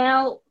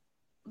now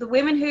the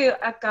women who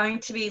are going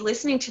to be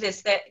listening to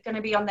this, they're going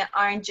to be on their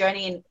own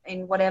journey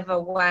in whatever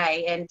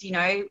way, and, you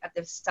know, at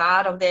the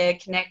start of their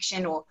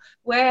connection or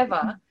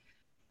wherever.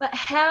 But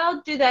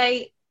how do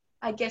they,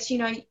 I guess, you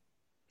know,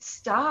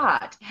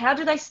 start? How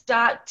do they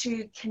start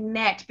to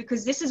connect?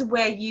 Because this is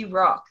where you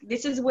rock.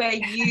 This is where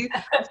you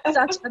are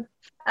such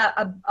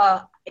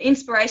a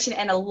inspiration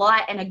and a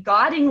light and a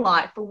guiding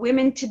light for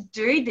women to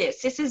do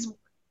this. This is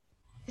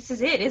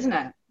it, isn't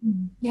it?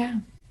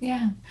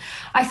 Yeah.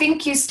 I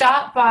think you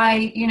start by,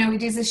 you know,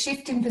 it is a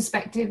shift in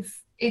perspective.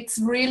 It's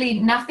really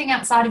nothing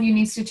outside of you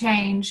needs to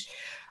change.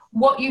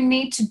 What you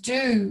need to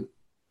do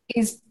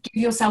is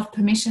give yourself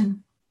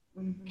permission.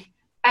 Mm-hmm.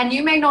 And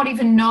you may not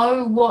even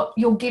know what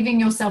you're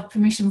giving yourself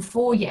permission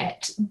for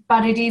yet,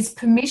 but it is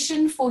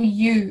permission for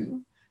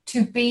you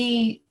to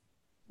be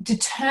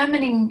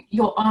determining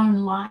your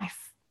own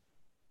life.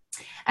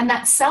 And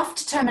that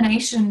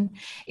self-determination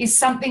is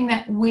something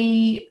that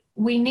we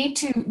need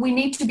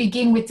to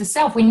begin with the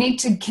self. We need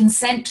to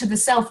consent to the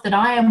self that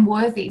I am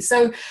worthy.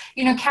 So,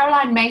 you know,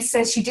 Caroline Myss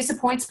says she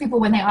disappoints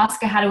people when they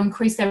ask her how to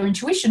increase their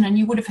intuition. And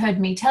you would have heard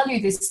me tell you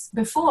this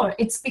before.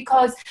 It's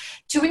because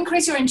to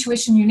increase your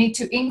intuition, you need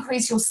to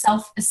increase your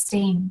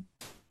self-esteem.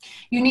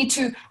 You need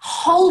to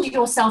hold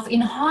yourself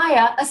in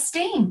higher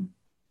esteem.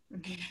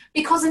 Mm-hmm.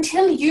 Because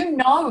until you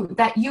know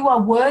that you are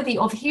worthy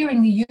of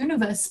hearing the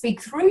universe speak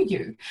through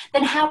you,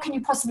 then how can you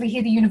possibly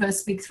hear the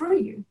universe speak through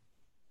you?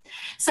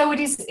 So it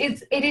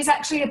is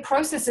actually a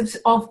process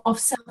of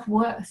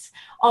self-worth,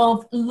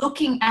 of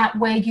looking at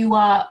where you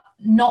are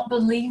not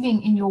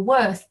believing in your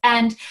worth.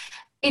 And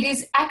it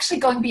is actually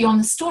going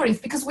beyond the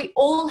stories, because we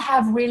all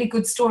have really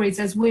good stories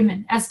as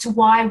women as to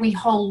why we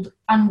hold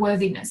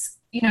unworthiness,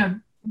 you know,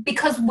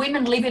 because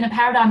women live in a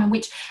paradigm in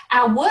which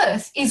our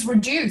worth is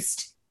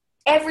reduced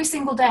every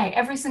single day,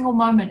 every single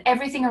moment,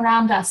 everything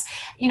around us.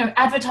 You know,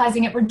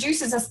 advertising, it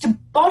reduces us to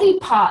body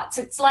parts.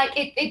 It's like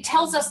it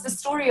tells us the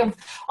story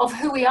of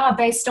who we are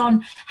based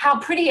on how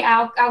pretty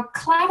our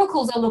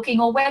clavicles are looking,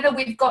 or whether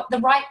we've got the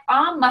right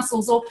arm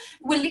muscles, or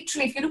we're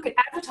literally, if you look at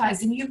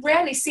advertising, you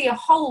rarely see a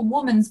whole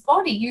woman's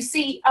body. You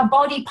see a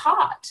body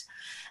part.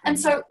 And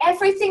so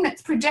everything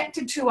that's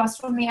projected to us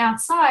from the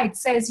outside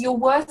says your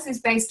worth is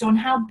based on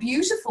how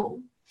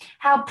beautiful,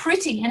 how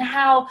pretty, and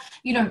how,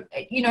 you know,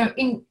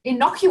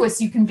 innocuous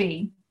you can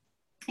be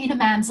in a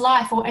man's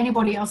life or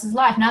anybody else's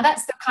life. Now,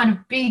 that's the kind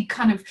of big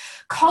kind of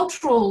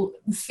cultural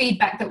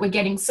feedback that we're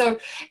getting. So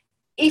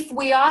if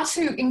we are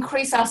to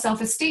increase our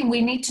self-esteem,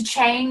 we need to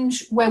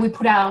change where we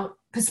put our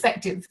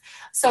perspective.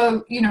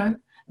 So, you know,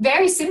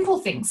 very simple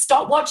things.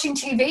 Stop watching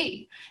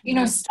TV, you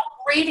know, stop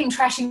reading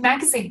trashy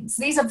magazines.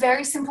 These are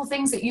very simple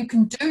things that you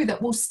can do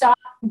that will start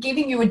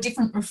giving you a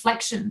different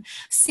reflection.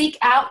 Seek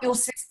out your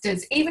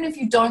sisters, even if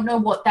you don't know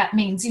what that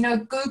means. You know,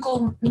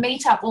 Google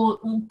Meetup, or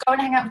go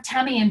and hang out with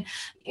Tammy, and,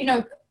 you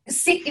know,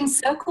 sit in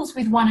circles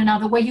with one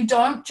another where you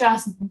don't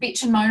just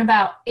bitch and moan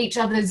about each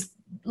other's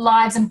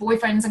lives and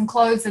boyfriends and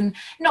clothes, and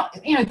not,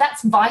 you know,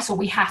 that's vital.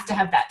 We have to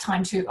have that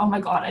time too. Oh my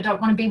God, I don't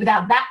want to be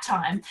without that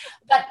time.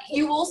 But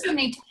you also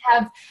need to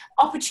have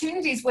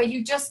opportunities where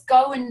you just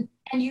go and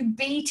you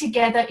be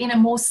together in a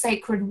more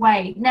sacred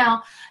way.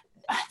 Now,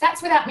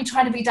 that's without me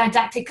trying to be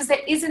didactic, because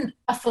there isn't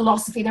a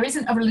philosophy, there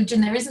isn't a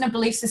religion, there isn't a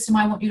belief system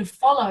I want you to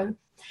follow.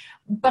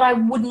 But I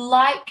would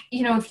like,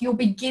 you know, if you're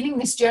beginning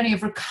this journey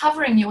of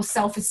recovering your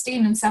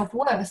self-esteem and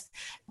self-worth,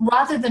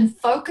 rather than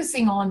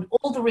focusing on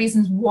all the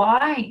reasons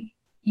why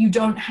you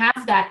don't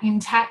have that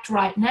intact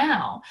right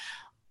now,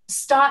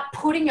 start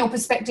putting your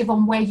perspective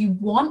on where you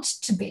want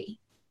to be,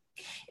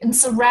 and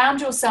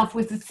surround yourself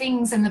with the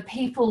things and the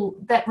people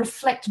that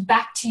reflect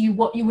back to you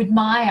what you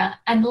admire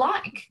and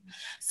like.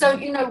 So,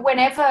 you know,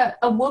 whenever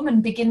a woman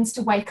begins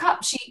to wake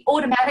up, she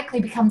automatically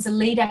becomes a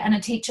leader and a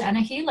teacher and a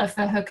healer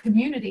for her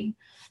community.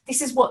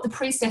 This is what the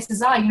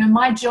priestesses are. You know,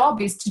 my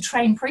job is to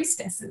train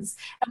priestesses.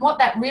 And what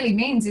that really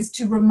means is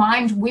to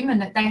remind women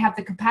that they have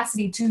the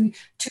capacity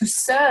to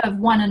serve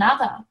one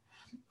another,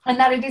 and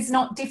that it is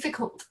not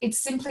difficult. It's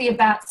simply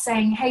about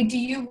saying, hey, do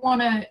you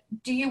want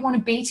to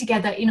be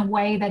together in a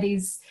way that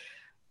is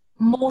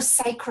more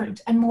sacred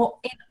and more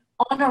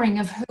honoring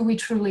of who we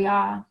truly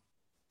are?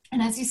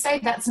 And as you say,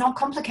 that's not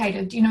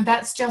complicated. You know,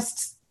 that's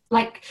just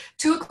like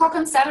 2:00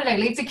 on Saturday,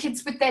 leave the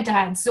kids with their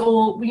dads,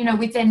 or, you know,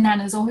 with their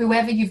nanas, or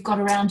whoever you've got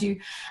around you,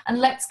 and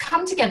let's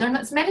come together and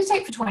let's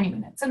meditate for 20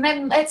 minutes. And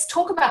then let's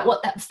talk about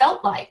what that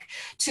felt like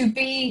to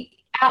be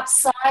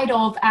outside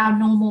of our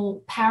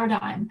normal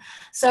paradigm.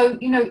 So,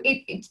 you know,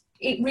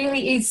 it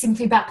really is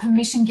simply about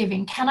permission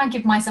giving. Can I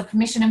give myself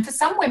permission? And for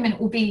some women, it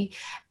will be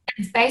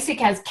as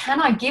basic as,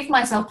 can I give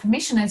myself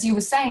permission, as you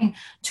were saying,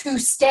 to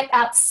step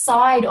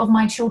outside of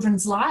my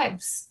children's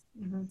lives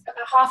for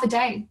half a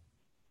day?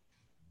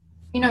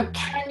 You know,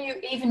 can you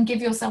even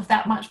give yourself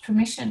that much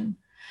permission?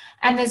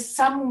 And there's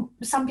some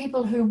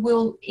people who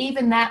will,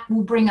 even that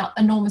will bring up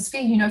enormous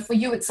fear. You know, for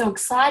you, it's so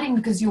exciting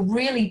because you're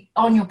really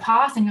on your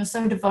path and you're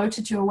so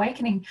devoted to your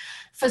awakening.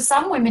 For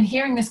some women,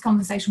 hearing this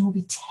conversation will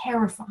be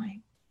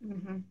terrifying.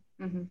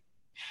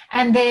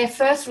 And their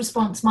first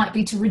response might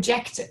be to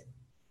reject it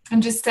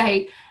and just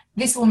say,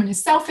 this woman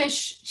is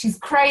selfish, she's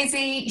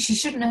crazy, she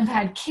shouldn't have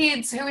had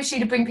kids, who is she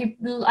to bring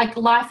people like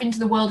life into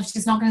the world if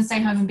she's not going to stay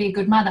home and be a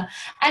good mother?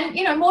 And,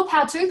 you know, more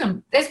power to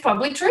them. There's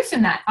probably truth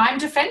in that. I'm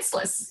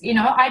defenseless. You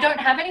know, I don't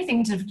have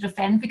anything to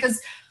defend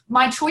because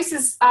my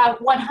choices are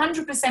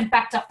 100%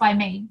 backed up by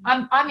me.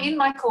 I'm in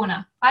my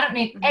corner. I don't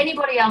need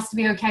anybody else to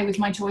be okay with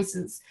my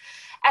choices.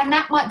 And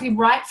that might be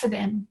right for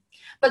them.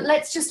 But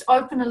let's just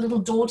open a little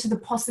door to the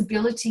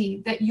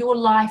possibility that your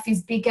life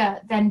is bigger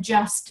than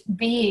just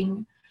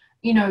being,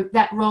 you know,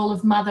 that role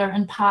of mother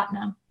and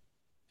partner.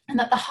 And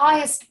that the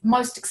highest,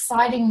 most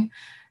exciting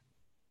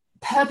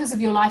purpose of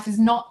your life is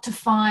not to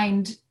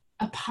find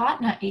a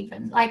partner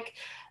even. Like,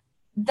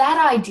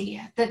 that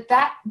idea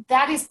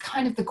that is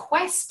kind of the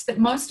quest that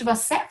most of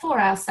us set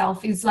for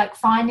ourselves, is like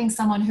finding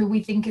someone who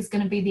we think is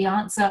going to be the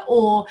answer,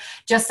 or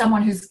just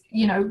someone who's,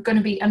 you know, going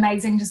to be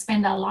amazing to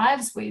spend our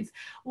lives with.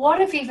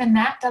 What if even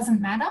that doesn't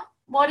matter?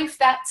 What if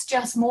that's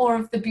just more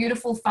of the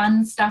beautiful,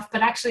 fun stuff,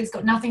 but actually it's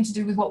got nothing to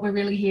do with what we're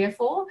really here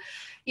for?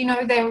 You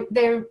know,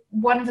 they're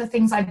one of the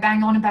things I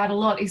bang on about a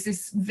lot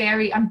is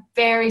I'm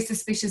very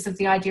suspicious of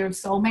the idea of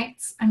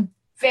soulmates. I'm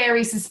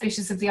very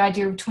suspicious of the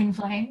idea of twin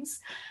flames.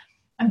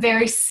 I'm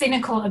very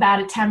cynical about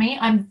it, Tammy.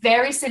 I'm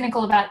very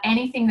cynical about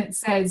anything that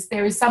says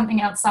there is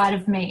something outside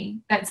of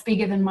me that's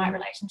bigger than my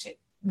relationship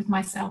with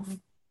myself.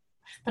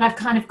 But I've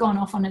kind of gone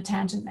off on a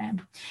tangent there.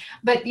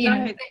 But, you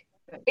know,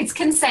 it's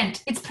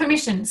consent. It's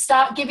permission.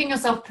 Start giving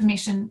yourself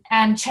permission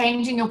and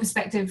changing your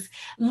perspective.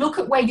 Look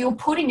at where you're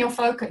putting your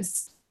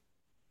focus.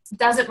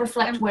 Does it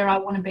reflect where I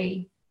want to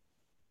be?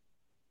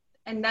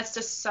 And that's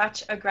just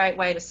such a great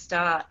way to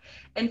start.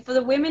 And for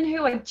the women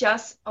who are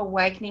just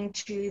awakening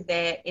to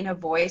their inner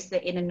voice, their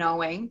inner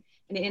knowing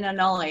and inner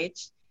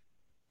knowledge,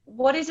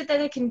 what is it that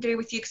they can do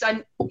with you?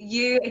 Because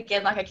you,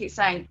 again, like I keep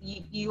saying,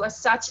 you are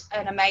such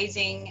an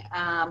amazing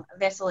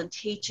vessel and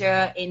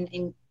teacher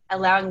in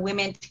allowing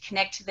women to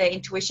connect to their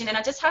intuition. And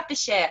I just have to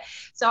share.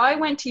 So I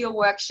went to your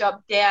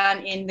workshop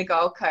down in the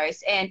Gold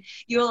Coast, and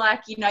you're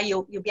like, you know,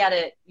 you'll be able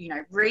to, you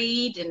know,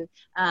 read and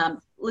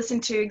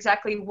listen to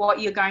exactly what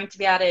you're going to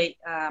be able to,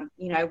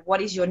 you know,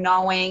 what is your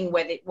knowing,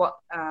 what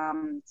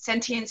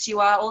sentience you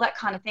are, all that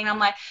kind of thing. I'm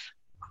like,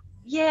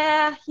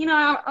 yeah, you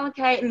know,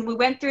 okay. And we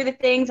went through the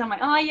things. I'm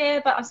like, oh yeah,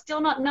 but I'm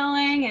still not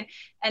knowing. And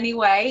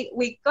anyway,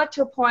 we got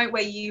to a point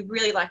where you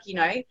really, like, you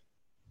know,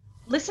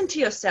 listen to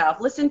yourself,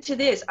 listen to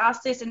this,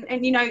 ask this,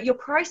 and you know, your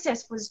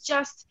process was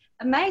just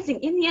amazing.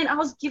 In the end, I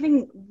was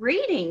giving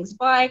readings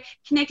by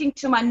connecting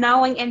to my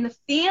knowing and the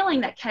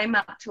feeling that came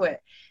up to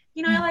it.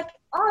 You know, like,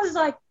 I was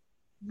like,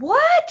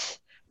 what?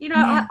 You know,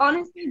 I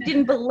honestly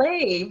didn't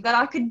believe that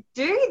I could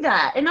do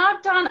that. And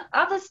I've done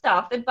other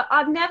stuff, but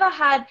I've never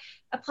had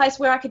a place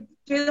where I could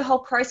do the whole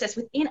process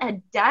within a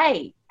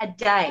day.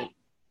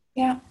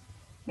 Yeah.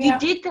 You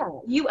did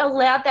that. You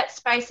allowed that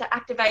space of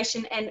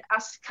activation and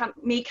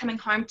me coming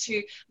home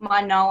to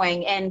my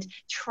knowing and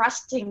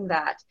trusting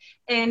that.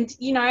 And,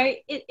 you know,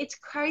 it's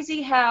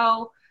crazy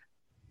how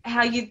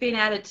you've been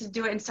able to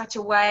do it in such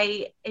a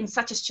way, in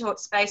such a short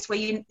space,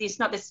 where there's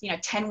not this, you know,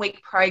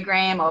 10-week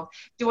program of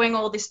doing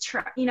all this,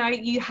 you know,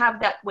 you have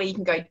that where you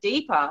can go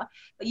deeper,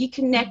 but you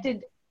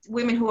connected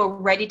women who are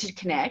ready to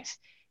connect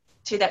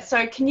to that.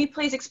 So can you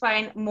please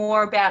explain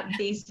more about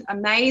these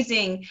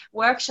amazing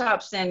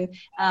workshops and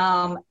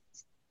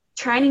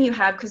training you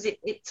have, because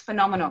it's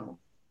phenomenal.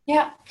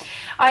 Yeah,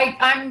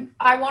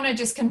 I want to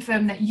just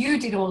confirm that you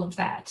did all of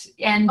that,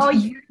 and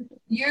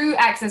you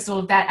accessed all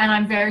of that, and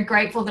I'm very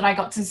grateful that I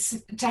got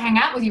to hang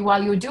out with you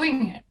while you were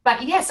doing it.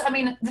 But yes, I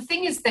mean, the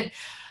thing is that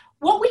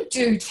what we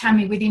do,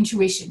 Tammy, with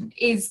intuition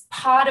is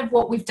part of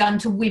what we've done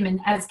to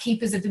women as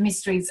keepers of the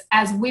mysteries,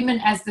 as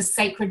women, as the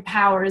sacred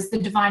power, as the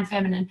divine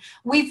feminine.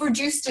 We've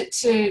reduced it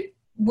to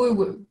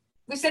woo-woo.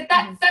 We said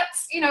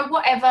that's, you know,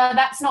 whatever,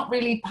 that's not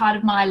really part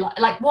of my life.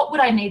 Like, what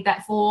would I need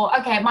that for?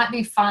 Okay, it might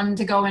be fun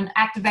to go and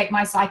activate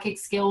my psychic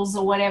skills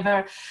or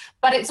whatever,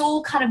 but it's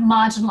all kind of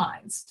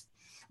marginalized.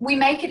 We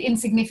make it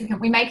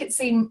insignificant. We make it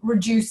seem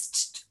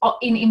reduced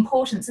in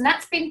importance. And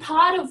that's been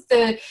part of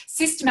the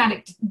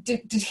systematic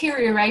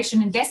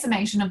deterioration and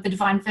decimation of the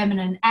divine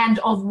feminine and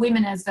of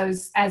women as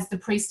the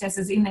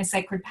priestesses in their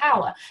sacred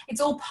power.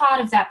 It's all part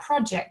of that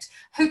project.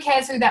 Who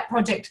cares who that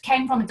project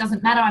came from? It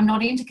doesn't matter. I'm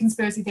not into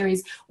conspiracy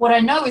theories. What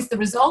I know is the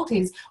result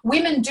is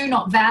women do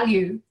not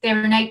value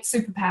their innate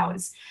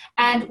superpowers.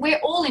 And we're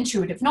all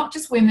intuitive, not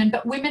just women,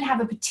 but women have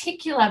a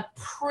particular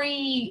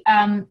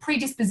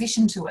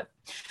predisposition to it.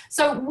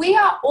 So we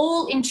are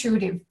all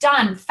intuitive.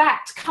 Done.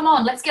 Fact. Come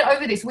on, let's get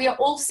over this. We are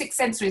all six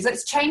sensories.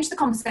 Let's change the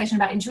conversation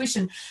about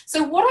intuition.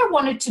 So what I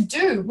wanted to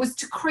do was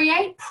to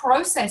create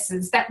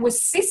processes that were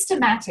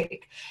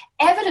systematic,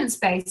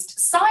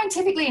 evidence-based,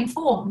 scientifically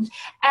informed,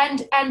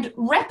 and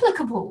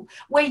replicable,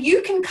 where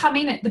you can come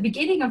in at the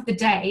beginning of the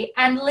day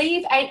and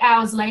leave 8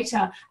 hours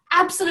later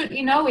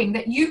absolutely knowing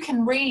that you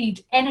can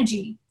read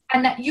energy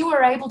and that you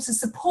are able to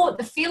support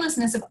the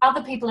fearlessness of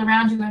other people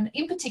around you, and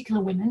in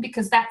particular women,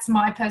 because that's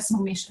my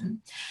personal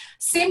mission,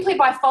 simply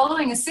by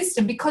following a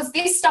system, because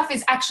this stuff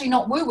is actually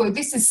not woo-woo,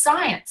 this is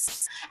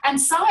science, and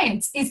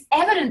science is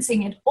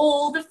evidencing it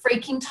all the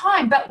freaking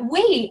time. But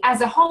we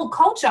as a whole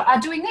culture are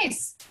doing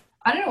this.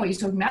 I don't know what you're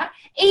talking about.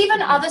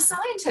 Even other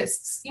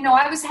scientists. You know,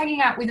 I was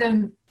hanging out with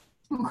an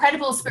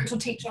incredible spiritual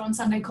teacher on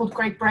Sunday called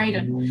Greg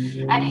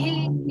Braden, and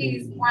he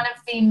is one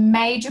of the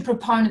major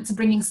proponents of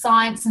bringing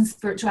science and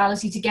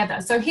spirituality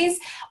together. So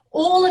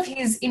all of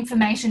his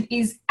information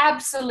is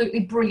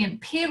absolutely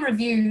brilliant,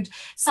 peer-reviewed,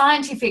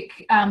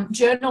 scientific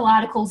journal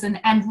articles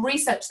and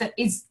research that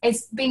is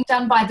being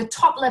done by the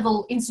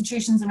top-level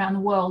institutions around the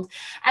world.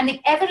 And the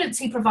evidence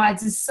he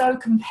provides is so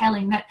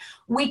compelling that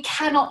we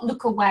cannot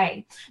look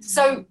away.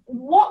 So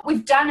what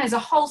we've done as a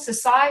whole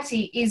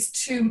society is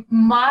to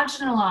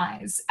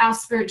marginalize our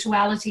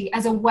spirituality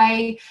as a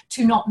way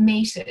to not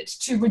meet it,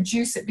 to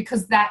reduce it,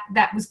 because that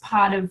was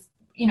part of,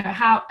 you know,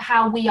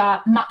 how we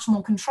are much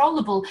more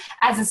controllable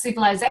as a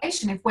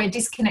civilization if we're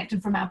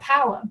disconnected from our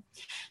power.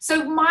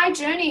 So my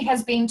journey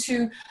has been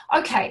to,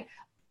 okay,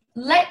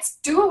 let's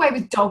do away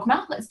with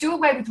dogma, let's do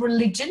away with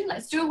religion,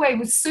 let's do away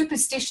with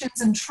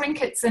superstitions and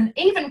trinkets and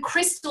even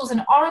crystals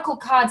and oracle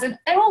cards, and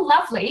they're all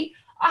lovely.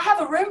 I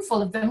have a room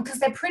full of them because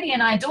they're pretty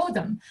and I adore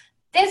them.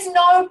 There's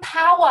no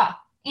power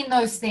in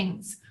those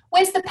things.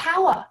 Where's the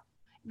power?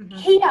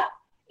 Here.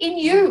 In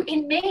you,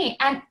 in me,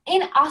 and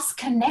in us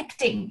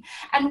connecting.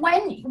 And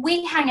when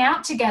we hang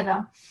out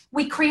together,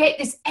 we create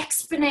this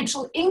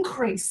exponential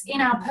increase in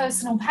our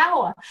personal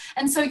power.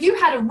 And so you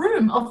had a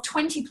room of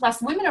 20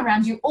 plus women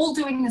around you all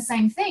doing the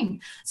same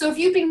thing. So if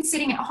you've been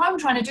sitting at home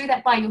trying to do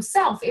that by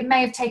yourself, it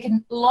may have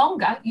taken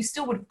longer. You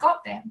still would have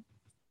got there.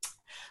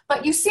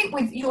 But you sit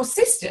with your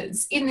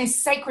sisters in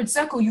this sacred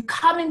circle, you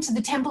come into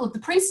the temple of the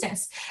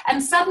priestess,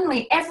 and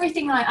suddenly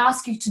everything I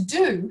ask you to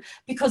do,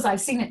 because I've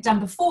seen it done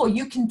before,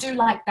 you can do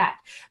like that,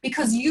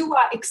 because you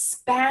are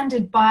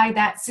expanded by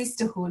that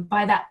sisterhood,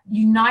 by that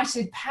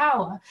united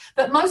power,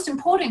 but most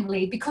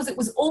importantly, because it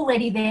was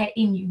already there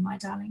in you, my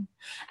darling.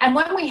 And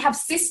when we have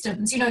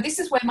systems, you know, this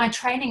is where my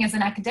training as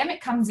an academic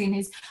comes in,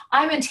 is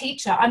I'm a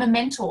teacher, I'm a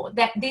mentor,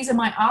 that these are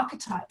my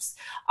archetypes.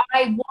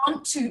 I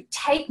want to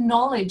take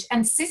knowledge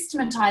and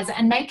systematize it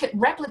and make it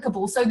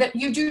replicable so that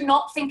you do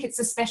not think it's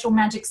a special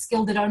magic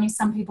skill that only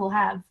some people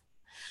have.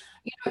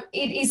 You know,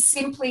 it is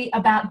simply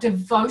about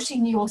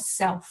devoting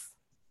yourself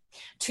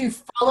to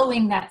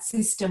following that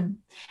system,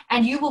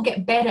 and you will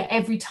get better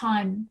every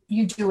time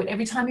you do it.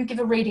 Every time you give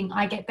a reading,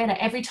 I get better.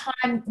 Every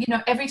time, you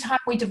know, every time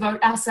we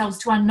devote ourselves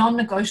to our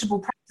non-negotiable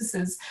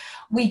practices,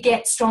 we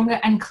get stronger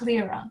and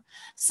clearer.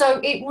 So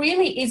it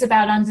really is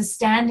about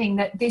understanding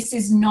that this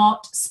is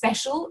not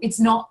special, it's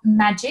not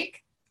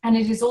magic, and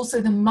it is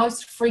also the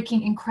most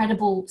freaking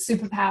incredible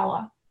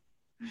superpower.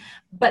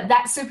 But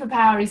that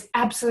superpower is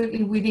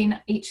absolutely within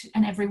each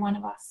and every one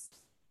of us.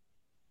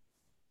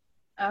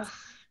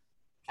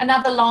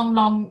 Another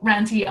long,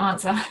 ranty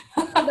answer.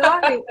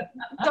 No,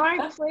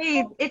 don't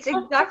please. It's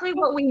exactly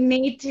what we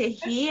need to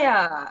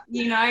hear,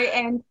 you know.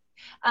 And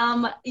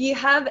you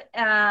have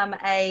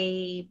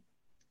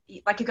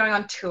you're going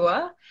on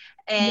tour,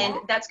 and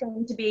that's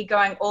going to be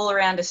going all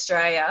around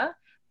Australia.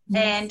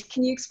 Yes. And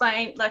can you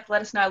explain, let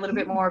us know a little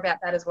bit more about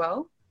that as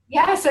well?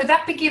 Yeah, so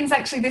that begins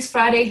actually this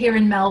Friday here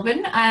in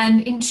Melbourne,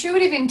 and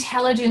Intuitive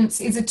Intelligence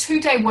is a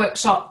 2-day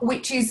workshop,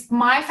 which is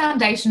my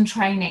foundation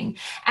training.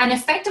 And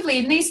effectively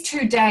in these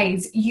 2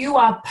 days, you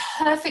are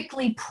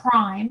perfectly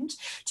primed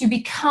to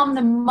become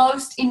the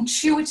most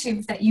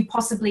intuitive that you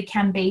possibly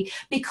can be,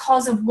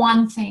 because of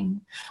one thing.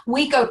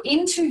 We go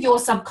into your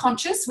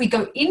subconscious, we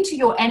go into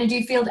your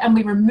energy field, and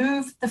we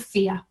remove the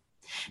fear,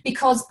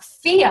 because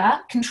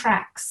fear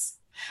contracts.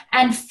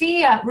 And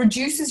fear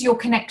reduces your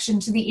connection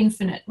to the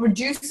infinite,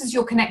 reduces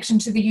your connection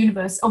to the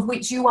universe, of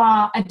which you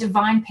are a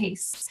divine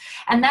piece.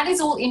 And that is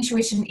all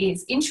intuition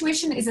is.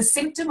 Intuition is a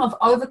symptom of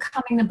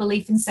overcoming the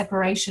belief in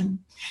separation.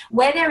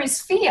 Where there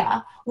is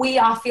fear, we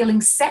are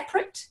feeling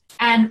separate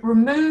and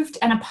removed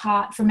and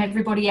apart from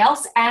everybody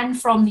else and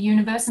from the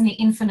universe and the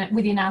infinite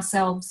within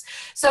ourselves.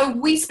 So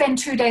we spend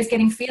 2 days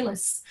getting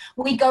fearless.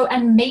 We go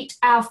and meet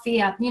our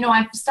fear. You know,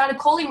 I've started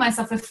calling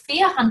myself a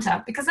fear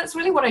hunter, because that's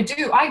really what I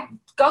do. I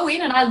go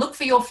in and I look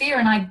for your fear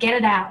and I get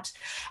it out.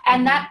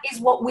 And that is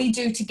what we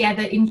do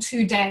together in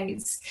 2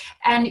 days.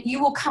 And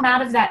you will come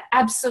out of that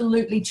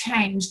absolutely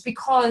changed,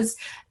 because,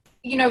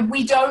 you know,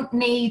 we don't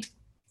need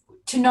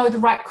to know the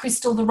right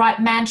crystal, the right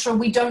mantra.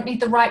 We don't need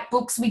the right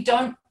books. We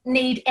don't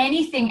need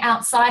anything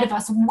outside of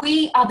us.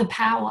 We are the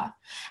power.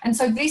 And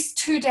so this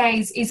 2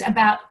 days is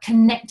about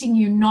connecting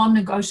you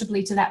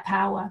non-negotiably to that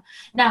power.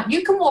 Now,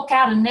 you can walk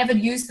out and never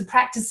use the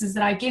practices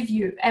that I give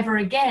you ever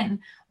again,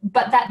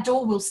 but that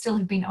door will still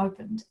have been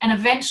opened, and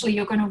eventually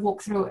you're going to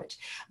walk through it.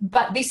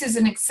 But this is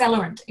an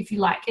accelerant, if you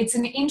like. It's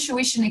an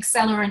intuition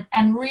accelerant,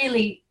 and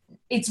really,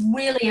 it's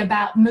really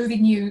about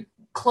moving you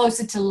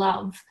closer to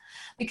love,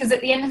 because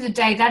at the end of the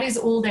day, that is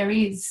all there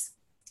is.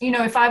 You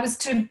know, if I was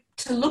to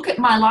look at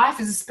my life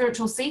as a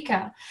spiritual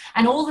seeker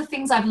and all the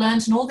things I've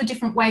learned and all the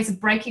different ways of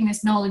breaking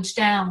this knowledge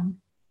down,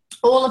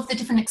 all of the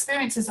different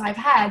experiences I've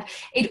had,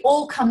 it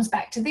all comes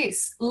back to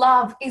this: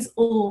 love is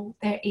all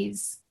there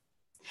is.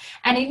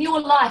 And in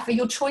your life, are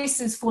your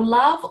choices for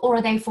love or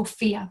are they for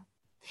fear?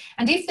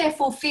 And if they're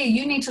for fear,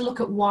 you need to look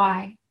at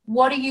why.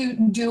 What are you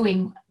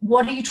doing?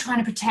 What are you trying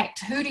to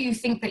protect? Who do you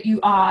think that you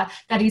are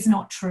that is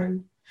not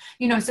true?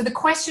 You know, so the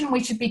question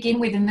we should begin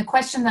with, and the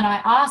question that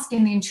I ask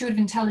in the Intuitive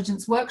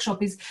Intelligence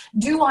workshop is,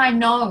 do I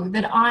know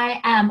that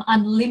I am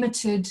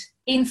unlimited,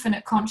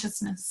 infinite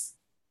consciousness?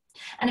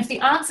 And if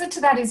the answer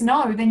to that is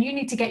no, then you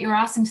need to get your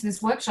ass into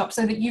this workshop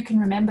so that you can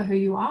remember who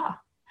you are.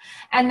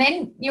 And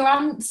then you're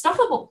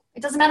unstoppable.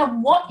 It doesn't matter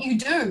what you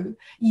do,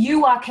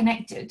 you are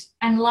connected,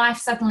 and life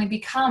suddenly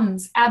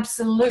becomes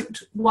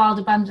absolute wild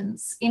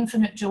abundance,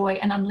 infinite joy,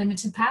 and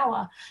unlimited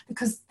power,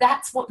 because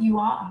that's what you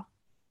are.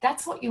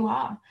 That's what you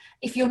are.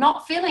 If you're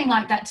not feeling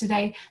like that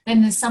today,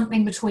 then there's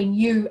something between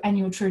you and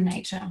your true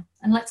nature.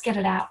 And let's get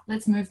it out.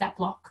 Let's move that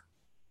block.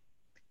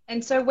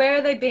 And so where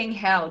are they being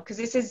held? Because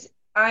this is,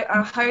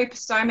 I hope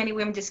so many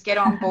women just get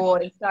on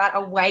board and start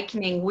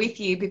awakening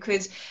with you,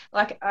 because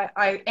like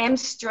I am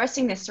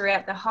stressing this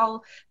throughout the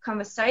whole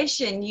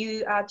conversation.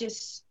 You are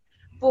just,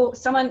 for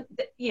someone,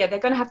 yeah, they're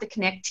going to have to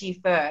connect to you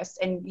first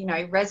and, you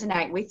know,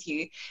 resonate with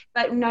you.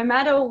 But no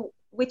matter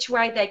which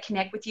way they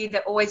connect with you,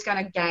 they're always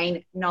going to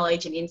gain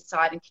knowledge and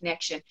insight and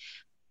connection.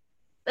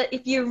 But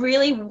if you're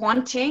really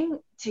wanting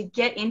to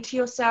get into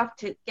yourself,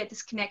 to get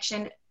this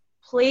connection,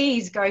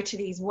 please go to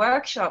these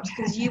workshops,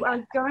 because you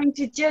are going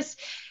to just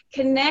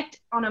connect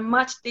on a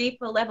much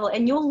deeper level,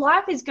 and your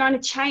life is going to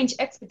change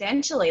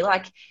exponentially.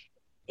 Like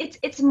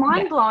it's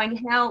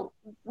mind-blowing how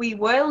we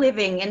were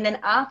living, and then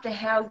after,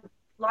 how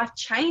life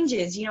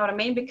changes, you know what I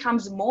mean,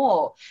 becomes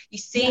more, you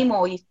see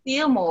more, you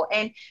feel more,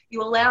 and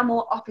you allow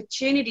more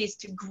opportunities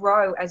to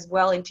grow as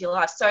well into your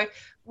life. So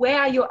where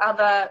are your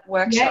other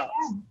workshops?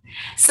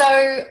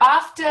 So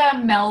after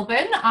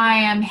Melbourne, I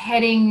am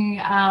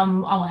heading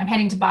I'm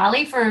heading to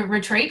Bali for a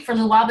retreat for a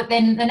little while, but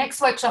then the next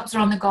workshops are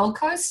on the Gold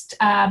Coast,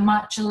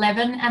 March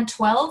 11 and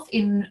 12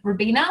 in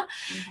Robina.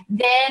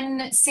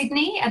 Then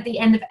Sydney at the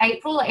end of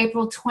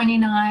April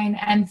 29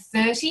 and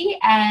 30,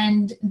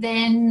 and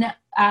then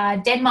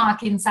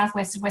Denmark in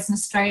southwest of Western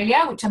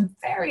Australia, which I'm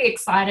very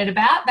excited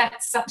about.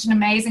 That's such an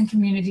amazing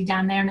community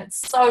down there, and it's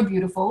so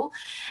beautiful.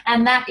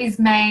 And that is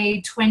May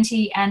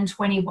 20 and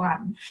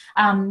 21.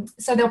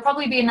 So there'll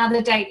probably be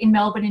another date in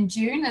Melbourne in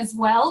June as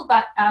well,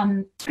 but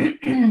that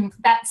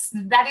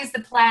is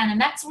the plan. And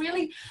that's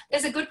really,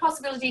 there's a good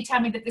possibility,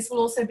 Tammy, that this will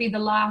also be the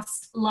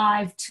last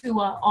live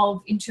tour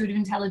of Intuitive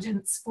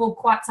Intelligence for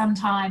quite some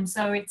time.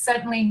 So it's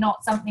certainly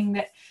not something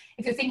that,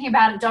 if you're thinking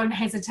about it, don't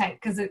hesitate,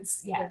 because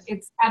it's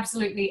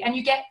absolutely, and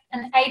you get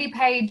an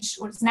 80-page,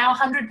 or it's now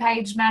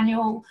 100-page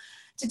manual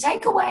to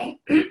take away,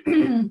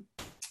 you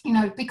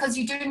know, because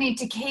you do need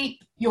to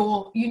keep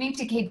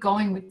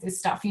going with this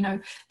stuff. You know,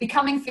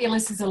 becoming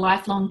fearless is a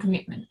lifelong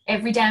commitment.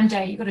 Every damn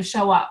day you got to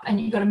show up,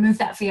 and you got to move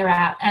that fear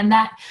out, and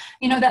that,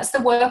 you know, that's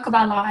the work of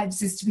our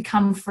lives, is to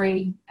become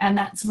free, and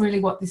that's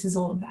really what this is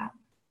all about.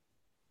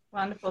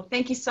 Wonderful.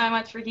 Thank you so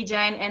much,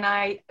 Ricci-Jane. And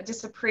I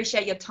just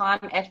appreciate your time,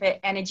 effort,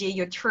 energy,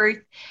 your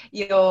truth,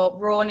 your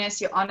rawness,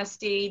 your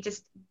honesty.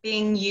 Just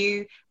being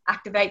you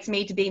activates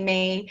me to be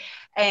me.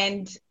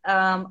 And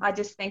I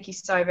just thank you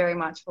so very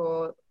much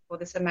for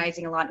this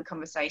amazing enlightened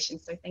conversation.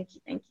 So thank you.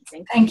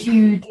 Thank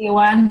you, dear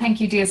one. Thank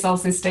you, dear soul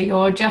sister.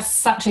 You're just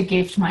such a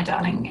gift, my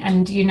darling.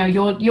 And, you know,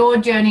 your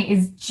journey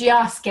is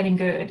just getting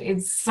good.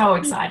 It's so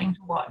exciting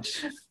to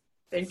watch.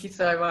 Thank you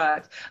so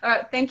much. All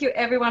right. Thank you,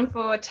 everyone,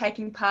 for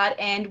taking part.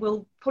 And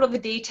we'll put all the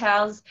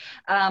details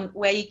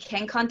where you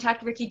can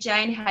contact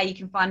Ricci-Jane, how you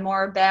can find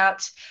more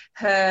about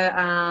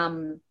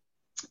her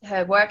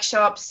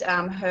workshops,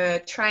 her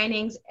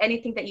trainings,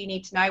 anything that you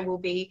need to know will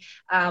be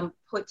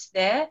put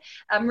there.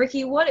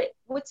 Ricky,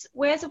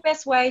 where's the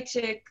best way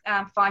to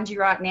find you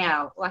right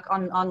now, like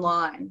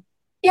online?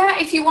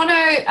 Yeah, if you want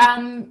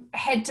to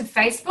head to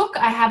Facebook,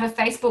 I have a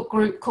Facebook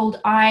group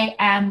called I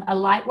Am a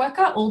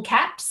Lightworker, all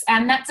caps,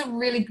 and that's a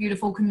really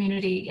beautiful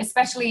community,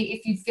 especially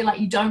if you feel like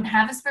you don't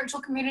have a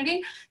spiritual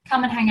community.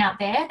 Come and hang out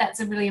there. That's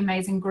a really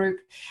amazing group.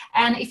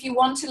 And if you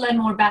want to learn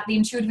more about the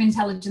Intuitive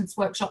Intelligence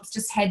workshops,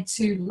 just head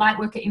to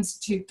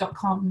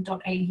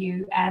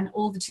lightworkerinstitute.com.au, and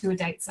all the tour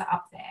dates are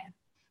up there.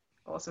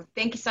 Awesome.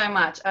 Thank you so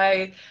much.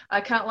 I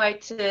can't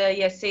wait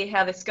to see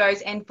how this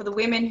goes. And for the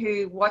women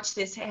who watch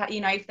this,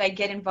 you know, if they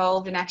get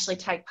involved and actually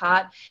take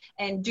part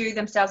and do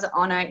themselves an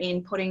honor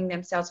in putting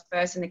themselves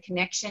first in the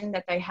connection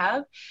that they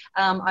have,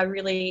 I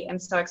really am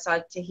so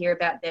excited to hear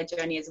about their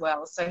journey as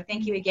well. So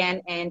thank you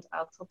again, and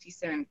I'll talk to you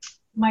soon.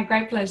 My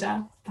great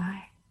pleasure.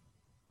 Bye.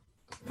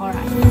 All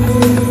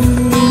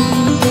right.